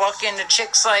 And fucking the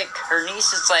chick's like, her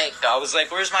niece is like, I was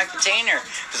like, where's my container?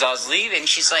 Because I was leaving.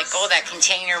 She's like, oh, that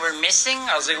container we're missing?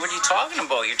 I was like, what are you talking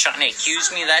about? You're trying to accuse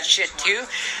me of that shit too?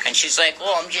 And she's like,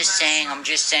 well, I'm just saying.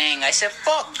 I said,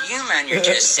 fuck you, man, you're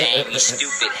just saying, you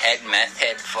stupid meth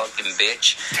head fucking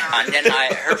bitch. And then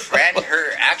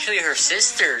her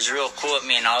sister is real cool with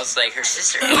me, and I was like, her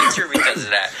sister hates her because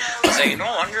of that. I was like,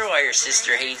 no wonder why your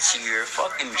sister hates you. You're a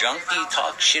fucking junkie you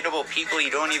talk shit about people you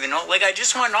don't even know. Like, I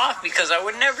just went off because I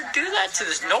would never do that to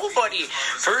this nobody,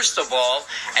 first of all,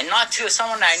 and not to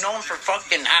someone I known for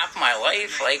fucking half my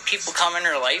life. Like, people come in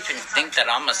her life and think that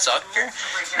I'm a sucker.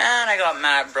 Man, I got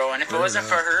mad, bro. And if it wasn't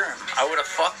for her, I would have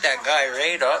fucked that guy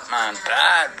right up, man.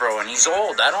 Bad, bro. And he's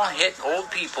old. I don't hit old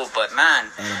people, but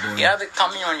man, you have it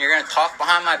coming when you're gonna talk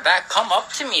behind my back. Come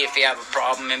up to me if you have a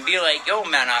problem and be like, yo,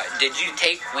 man, did you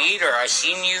take weed, or I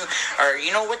seen you, or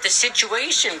you know what the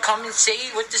situation. Come and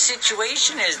say what the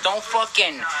situation is. Don't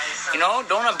fucking, you know,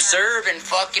 don't observe and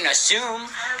fucking assume.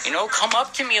 You know, come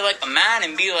up to me like a man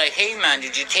and be like, hey, man,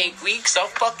 did you take weed? 'Cause I'll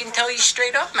fucking tell you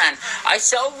straight up, man. I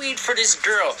sell weed for this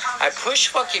girl. I push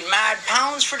fucking mad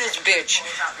pounds for this bitch.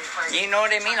 You know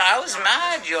what I mean? I was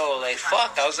mad, yo. Like,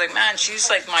 fuck. I was like, man, she's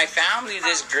like my family,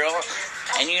 this girl.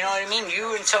 And you know what I mean?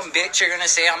 You and some bitch are gonna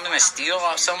say I'm gonna steal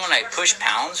off someone I push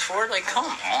pounds for? Like, come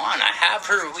on. I have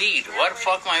her weed. What the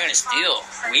fuck am I gonna steal?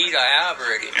 Weed I have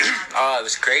already. Oh, it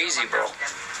was crazy, bro.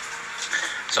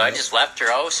 So I just left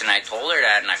her house and I told her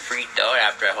that, and I freaked out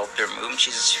after I helped her move.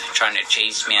 She's trying to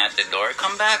chase me at the door.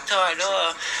 Come back, Todd.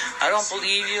 I don't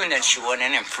believe you. And then she went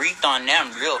in and freaked on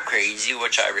them real crazy,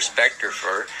 which I respect her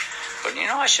for. But, you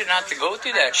know, I shouldn't have to go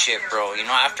through that shit, bro. You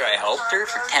know, after I helped her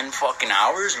for 10 fucking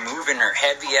hours, moving her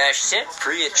heavy-ass shit,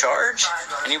 free of charge,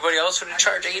 anybody else would have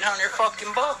charged 800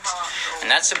 fucking bucks.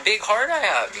 And that's a big heart I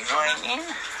have, you know what I mean?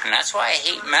 And that's why I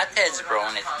hate meth heads, bro.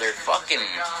 And they're fucking...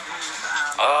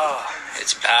 Oh,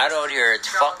 it's bad out here. It's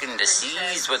fucking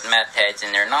diseased with meth heads,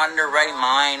 and they're not in their right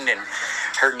mind, and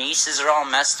her nieces are all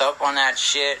messed up on that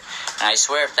shit. And I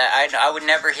swear, if that I would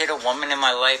never hit a woman in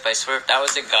my life. I swear, if that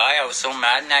was a guy, I was so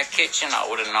mad in that kitchen, I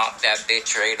would have knocked that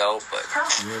bitch right out. But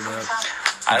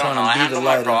I don't know. I handle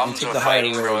my problems with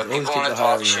fighting, bro. If people want to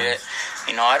talk shit,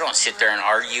 you know, I don't sit there and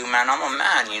argue, man. I'm a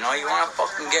man, you know. You want to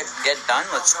fucking get done?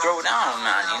 Let's throw down,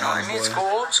 man. You know what I mean? It's go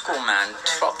old school, man.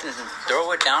 Fucking throw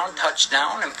it down, touch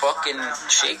down, and fucking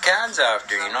shake hands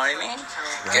after. You know what I mean?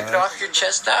 Get it off your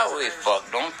chest that way. Fuck.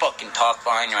 Don't fucking talk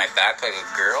behind my back like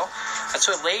a girl. That's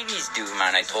what ladies do,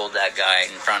 man. I told that guy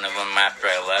in front of him after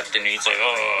I left, and he's like,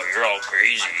 oh, you're all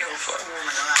crazy. Fuck.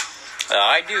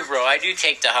 I do, bro. I do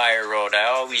take the higher road. I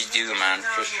always do, man,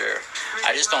 for sure.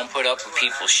 I just don't put up with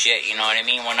people's shit, you know what I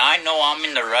mean? When I know I'm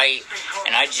in the right,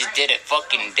 and I just did a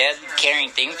fucking dead caring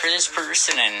thing for this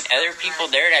person, and other people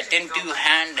there that didn't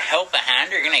help a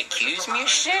hand are gonna accuse me of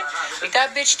shit? Like,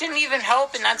 that bitch didn't even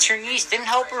help, and that's her niece, didn't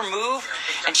help her move,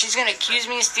 and she's gonna accuse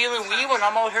me of stealing weed when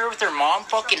I'm out here with her mom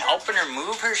fucking helping her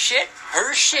move her shit?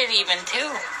 Her shit even,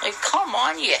 too. Like, come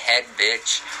on, you head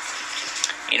bitch.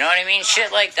 You know what I mean?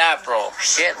 Shit like that, bro.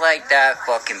 Shit like that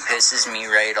fucking pisses me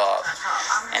right off.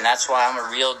 And that's why I'm a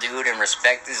real dude, and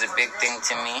respect is a big thing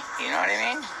to me. You know what I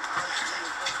mean?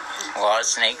 A lot of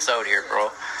snakes out here,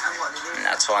 bro. And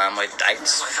that's why I'm like, I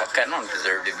don't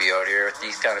deserve to be out here with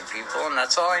these kind of people, and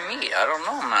that's all I need. I don't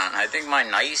know, man. I think my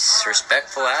nice,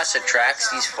 respectful ass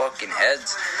attracts these fucking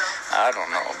heads. I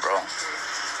don't know, bro.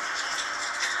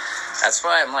 That's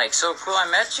why I'm like, so cool I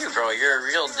met you, bro. You're a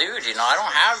real dude, you know. I don't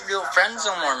have real friends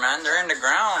no more, man. They're in the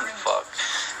ground, fuck.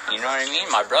 You know what I mean?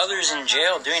 My brother's in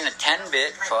jail doing a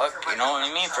 10-bit, fuck. You know what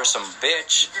I mean? For some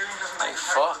bitch. Like,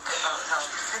 fuck.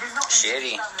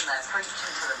 Shitty.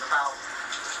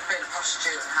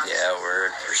 Yeah,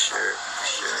 word, for sure, for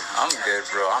sure. I'm good,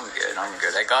 bro. I'm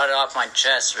good. I got it off my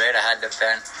chest, right? I had to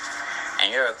vent.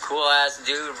 And you're a cool-ass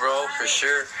dude, bro, for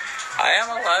sure. I am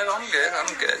alive. I'm good.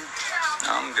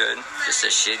 I'm good. Just a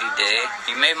shitty day.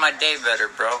 You made my day better,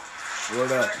 bro.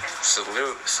 What up?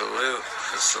 Salute.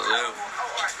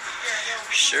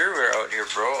 Sure, we're out here,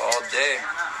 bro, all day.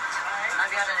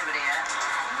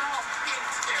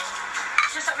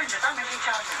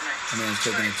 Man's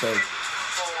taking a toke.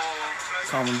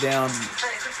 Calm him down.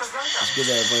 Let's get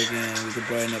that break in. We can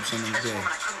brighten up someone's day.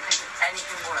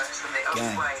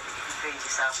 Gang.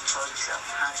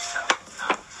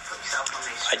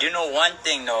 I do know one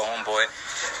thing though, homeboy.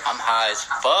 I'm high as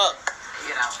fuck.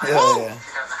 Yeah.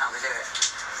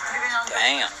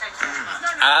 Damn.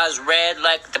 Eyes red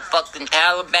like the fucking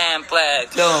Taliban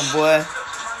flag. Tell him, boy.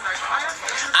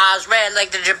 Eyes red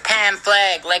like the Japan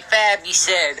flag, like Fabby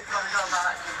said.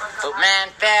 But man,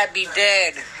 Fabby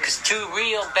dead. 'Cause too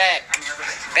real back.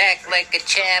 Back like a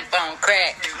champ on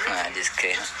crack. Nah, just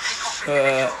kidding.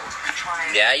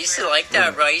 Yeah, I used to like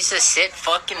that, bro. I used to sit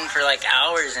fucking for like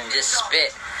hours and just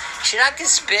spit. Shit, I could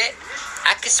spit.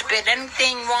 I could spit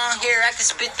anything you want here. I could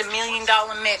spit the $1 million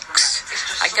mix.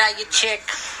 I got your chick,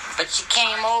 but she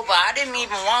came over. I didn't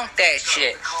even want that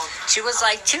shit. She was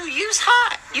like, you's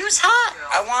hot.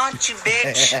 I want you,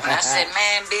 bitch. And I said,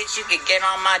 man, bitch, you could get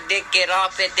on my dick, get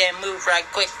off it, then move right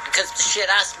quick, because the shit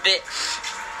I spit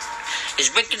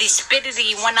It's rickety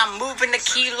spittity when I'm moving the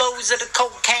kilos of the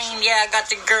cocaine. Yeah, I got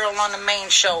the girl on the main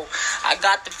show. I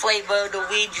got the flavor of the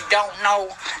weed you don't know.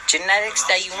 Genetics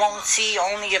that you won't see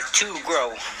only if two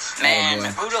grow. Man,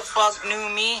 who the fuck knew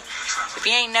me? If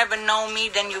you ain't never known me,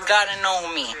 then you gotta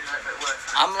know me.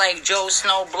 I'm like Joe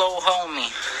Snow, blow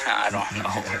homie. I don't know.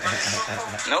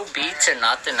 No beats or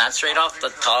nothing. That's right off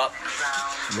the top.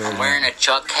 I'm wearing a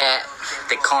Chuck hat.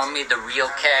 They call me the real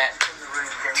cat.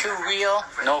 Too real,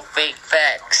 no fake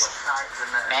facts.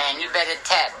 Man, you better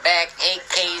tap back.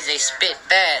 AKs, they spit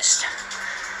fast.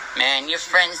 Man, your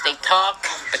friends, they talk,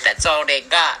 but that's all they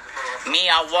got. Me,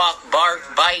 I walk,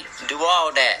 bark, bite, do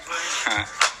all that.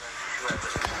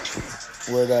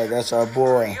 Word up, that's our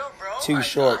boy. Too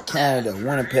Short, Canada,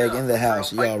 Winnipeg in the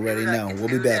house. You already know. We'll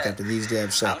be back after these damn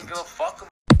seconds.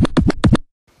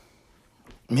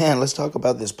 Man, let's talk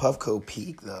about this Puffco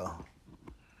Peak, though.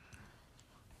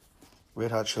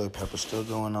 Red Hot Chili Peppers still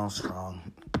going on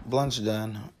strong. Blunt's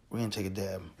done. We're going to take a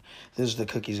dab. This is the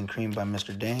Cookies and Cream by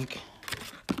Mr. Dank.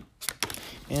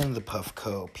 And the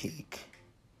Puffco Peak.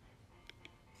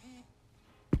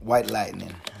 White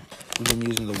Lightning. We've been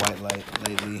using the white light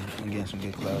lately. I'm getting some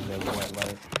good clouds out of the white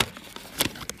light.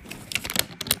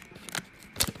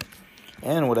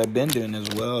 And what I've been doing as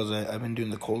well is I've been doing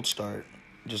the cold start.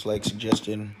 Just like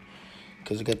suggested.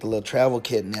 Because I got the little travel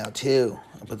kit now, too.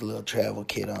 I put the little travel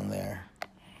kit on there.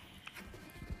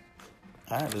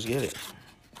 Alright, let's get it.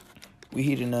 We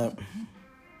heating up.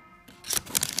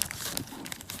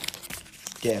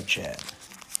 Dab chat.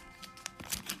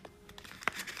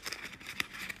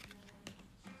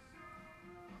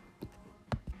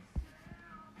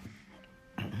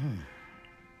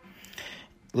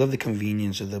 Love the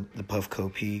convenience of the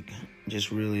Puffco Peak.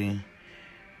 Just really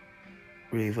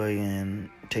fucking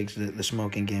takes the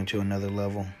smoking game to another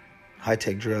level.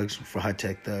 High-tech drugs for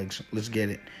high-tech thugs. Let's get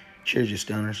it. Cheers, you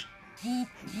stoners.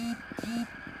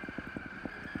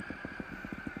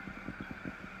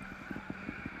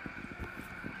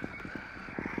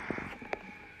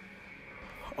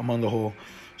 I'm on the whole.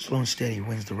 Slow and steady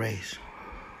wins the race.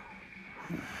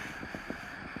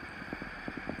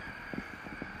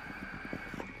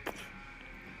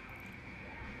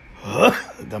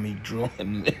 Got me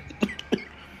drooling.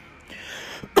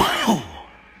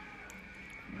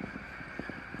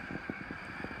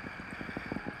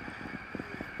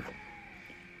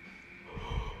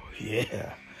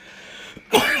 Yeah.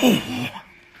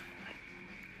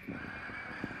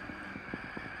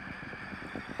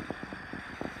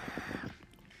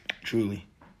 Truly.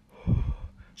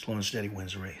 Slow and steady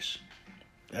wins the race.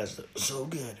 That's so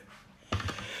good.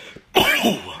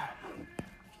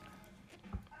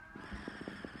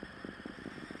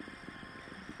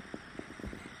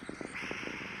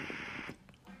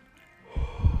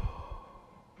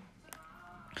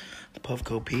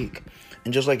 Puffco Peak.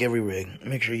 And just like every rig,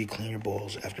 make sure you clean your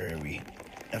bowls after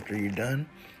you're done.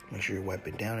 Make sure you wipe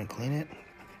it down and clean it.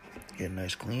 Get it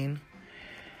nice clean.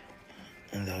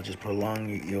 And that'll just prolong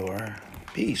your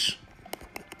piece.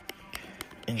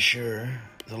 Ensure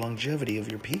the longevity of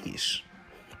your piece.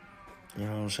 You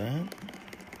know what I'm saying?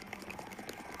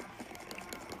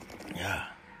 Yeah.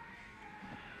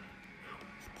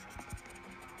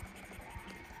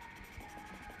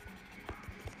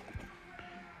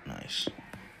 Nice.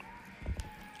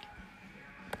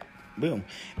 Boom.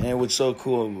 And what's so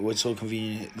cool, what's so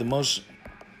convenient, the most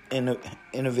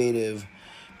innovative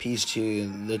piece to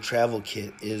the travel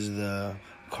kit is the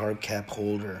carb cap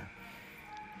holder.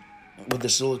 With the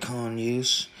silicone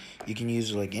use, you can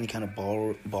use like any kind of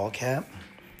ball cap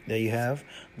that you have,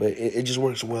 but it just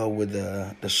works well with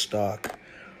the stock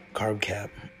carb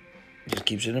cap. It just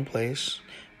keeps it in place,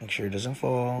 make sure it doesn't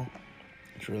fall.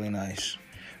 It's really nice.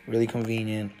 Really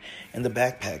convenient. And the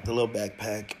backpack, the little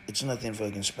backpack, it's nothing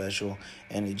fucking special.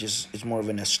 And it's more of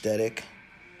an aesthetic.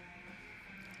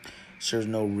 Serves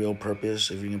no real purpose.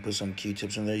 If you can put some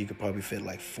Q-tips in there, you could probably fit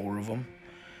like 4 of them.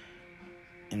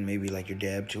 And maybe like your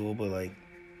dab tool, but like,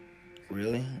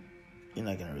 really? You're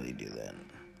not going to really do that.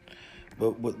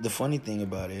 But what the funny thing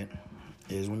about it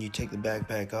is when you take the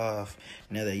backpack off,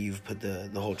 now that you've put the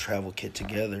whole travel kit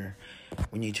together,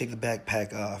 when you take the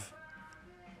backpack off,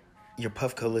 your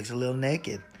Puffco looks a little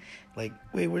naked. Like,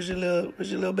 wait, where's your little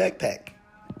backpack?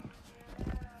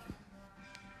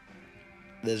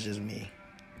 That's just me.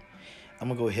 I'm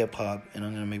gonna go hip hop and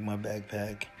I'm gonna make my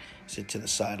backpack sit to the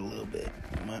side a little bit.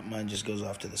 Mine just goes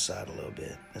off to the side a little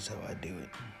bit. That's how I do it.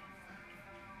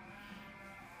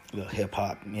 A little hip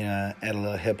hop, add a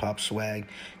little hip hop swag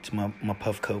to my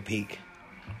Puffco Peak.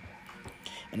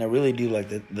 And I really do like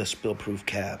the spill proof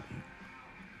cap.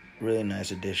 Really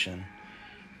nice addition.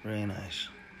 Really nice.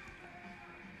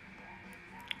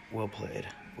 Well played.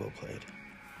 Well played.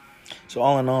 So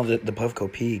all in all, the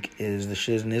Puffco Peak is the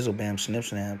Shiz Nizzle Bam Snip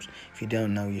Snaps. If you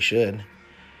don't know, you should.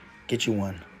 Get you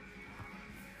one.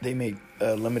 They make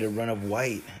a limited run of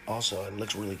white also. It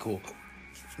looks really cool.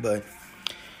 But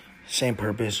same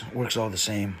purpose. Works all the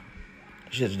same.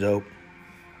 Shit's dope.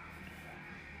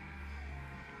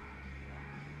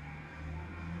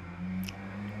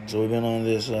 So we've been on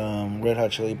this Red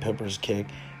Hot Chili Peppers kick,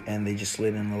 and they just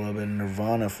slid in a little bit of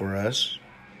Nirvana for us.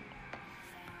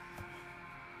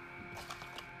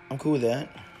 I'm cool with that.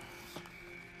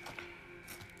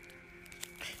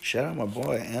 Shout out my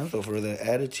boy Antho for the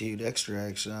Attitude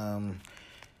Extracts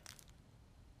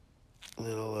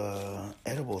little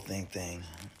edible thing.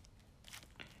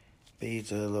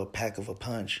 Beats a little pack of a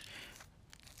punch.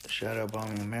 Shout out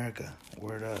Bombing America.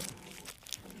 Word up.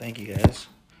 Thank you guys.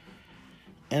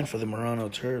 And for the Murano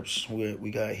Terps, what we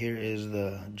got here is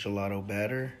the gelato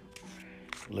batter.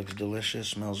 Looks delicious,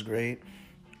 smells great.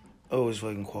 Always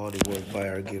fucking quality work by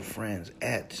our good friends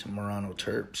at Murano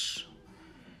Terps.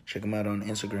 Check them out on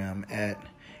Instagram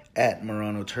at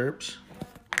Murano Terps.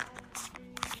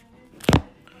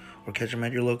 Or catch them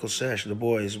at your local sesh. The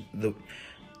boys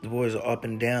are up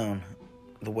and down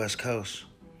the West Coast,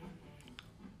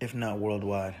 if not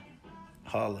worldwide.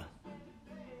 Holla.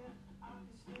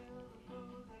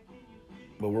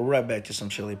 But we're right back to some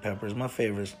Chili Peppers. My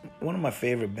favorites, one of my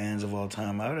favorite bands of all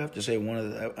time. I would have to say one of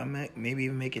the, I might maybe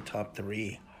even make it top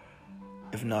 3,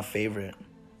 if not favorite.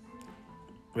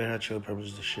 Red Hot Chili Peppers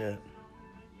is the shit.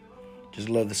 Just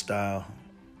love the style.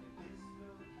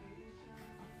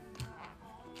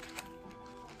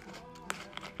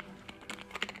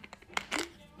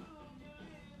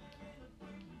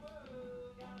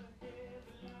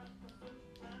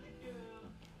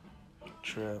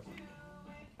 Trip.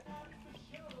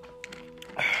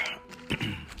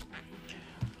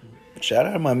 Shout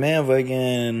out to my man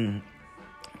fucking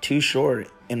Too Short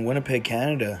in Winnipeg,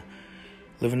 Canada.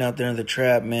 Living out there in the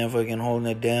trap, man, fucking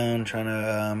holding it down, trying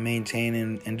to maintain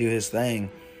and do his thing.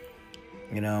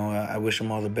 You know, I wish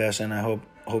him all the best, and I hope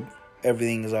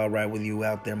everything is all right with you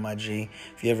out there, my G.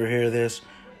 If you ever hear this,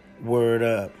 word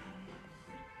up.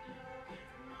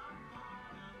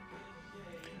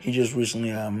 He just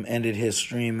recently ended his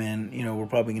stream, and, you know, we're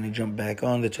probably going to jump back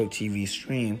on the Toke TV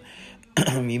stream.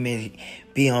 You may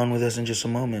be on with us in just a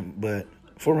moment, but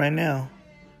for right now,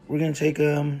 we're going to take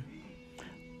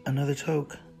another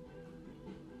toke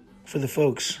for the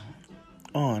folks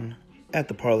on at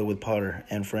the Parlor with Potter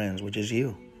and Friends, which is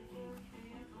you.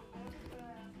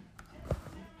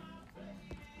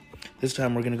 This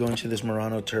time we're going to go into this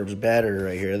Murano Terps batter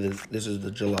right here. This is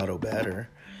the gelato batter.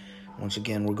 Once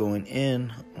again, we're going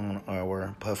in on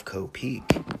our Puffco Peak.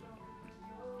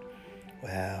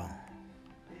 Wow.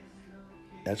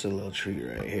 That's a little treat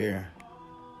right here.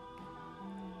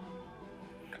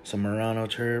 Some Murano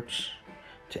Terps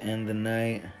to end the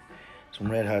night.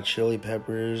 Some Red Hot Chili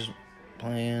Peppers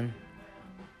playing.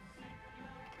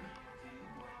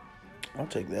 I'll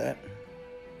take that.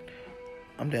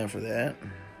 I'm down for that.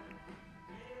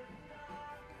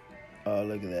 Oh,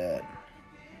 look at that.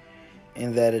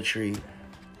 Ain't that a treat?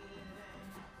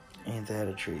 Ain't that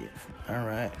a treat? All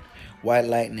right. White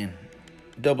Lightning.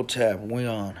 Double tap. We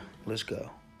on. Let's go.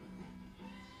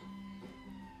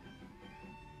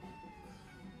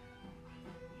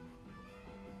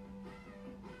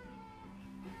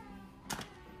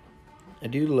 I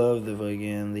do love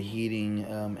the heating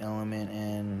element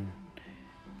and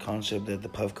concept that the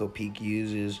Puffco Peak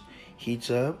uses.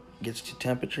 Heats up, gets to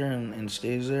temperature, and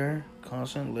stays there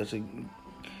constant. Lets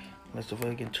the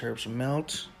fucking terps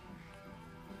melt.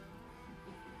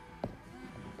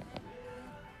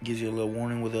 Gives you a little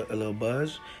warning with a little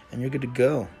buzz, and you're good to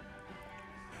go.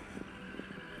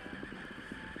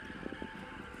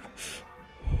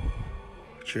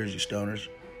 Cheers, you stoners.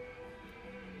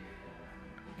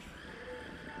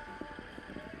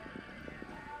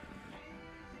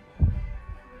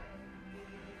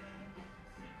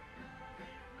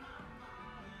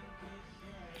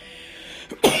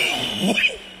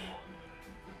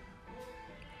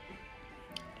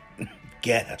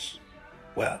 Gas.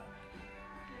 Wow.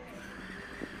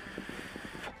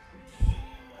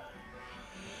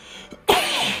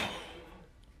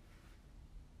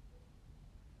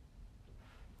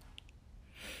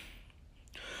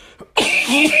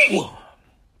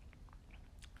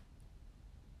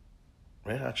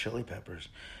 Red Hot Chili Peppers.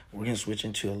 We're going to switch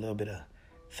into a little bit of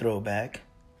throwback,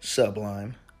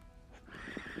 Sublime.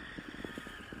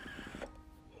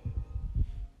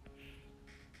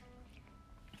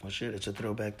 Well, shit, it's a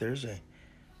Throwback Thursday.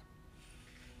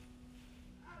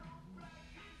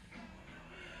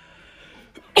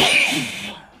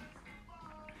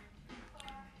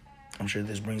 sure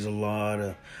this brings a lot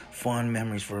of fond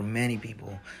memories for many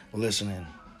people listening.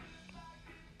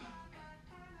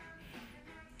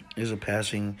 There's a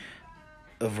passage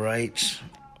of right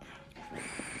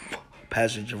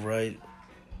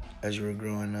as you were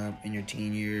growing up in your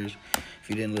teen years. If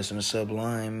you didn't listen to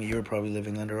Sublime, you were probably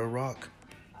living under a rock.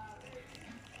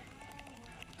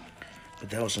 But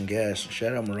that was some gas.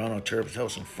 Shout out Murano Terps. That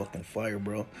was some fucking fire,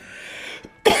 bro.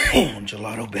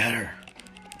 Gelato batter.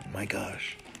 My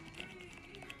gosh.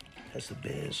 That's the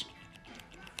biz.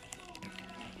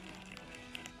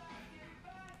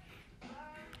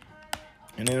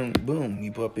 And then, boom,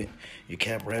 you pop it, your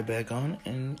cap right back on,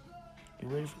 and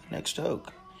you're ready for the next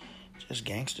toke. Just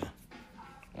gangsta.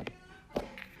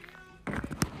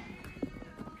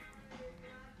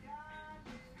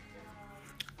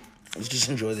 Let's just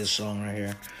enjoy this song right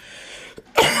here.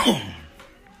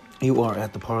 You are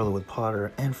at the parlor with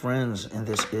Potter and friends, and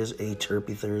this is a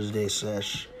Terpy Thursday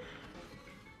sesh.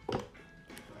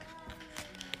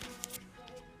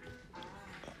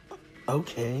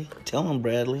 Okay, tell him,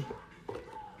 Bradley.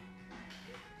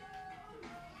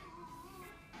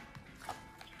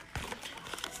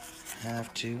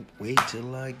 Have to wait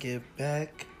till I get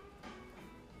back.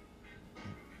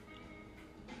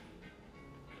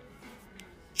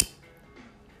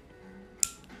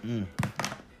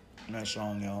 Nice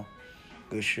song, y'all.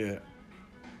 Good shit.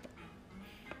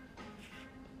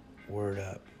 Word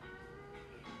up.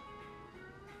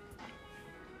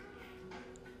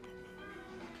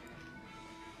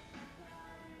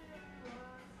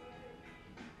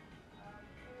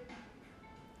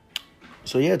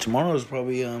 So yeah, tomorrow is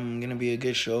probably gonna be a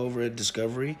good show over at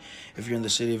Discovery. If you're in the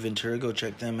city of Ventura, go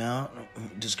check them out.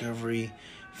 Discovery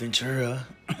Ventura.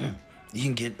 You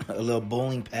can get a little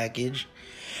bowling package.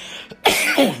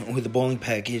 With the bowling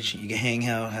package, you can hang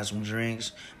out, have some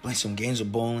drinks, play some games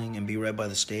of bowling, and be right by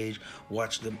the stage.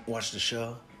 Watch the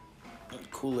show.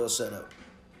 Cool little setup.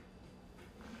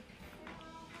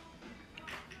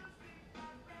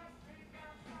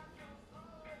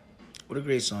 What a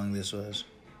great song this was.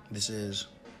 This is.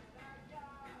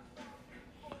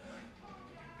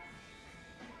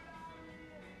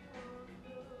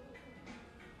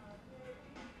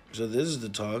 So this is the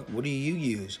talk. What do you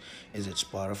use? Is it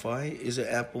Spotify? Is it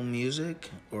Apple Music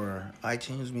or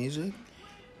iTunes Music?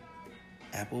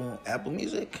 Apple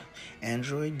Music?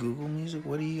 Android? Google Music?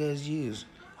 What do you guys use?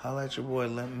 Holla at your boy.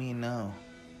 Let me know.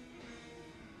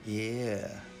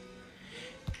 Yeah.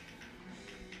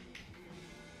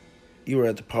 You were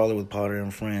at the parlor with Potter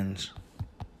and friends.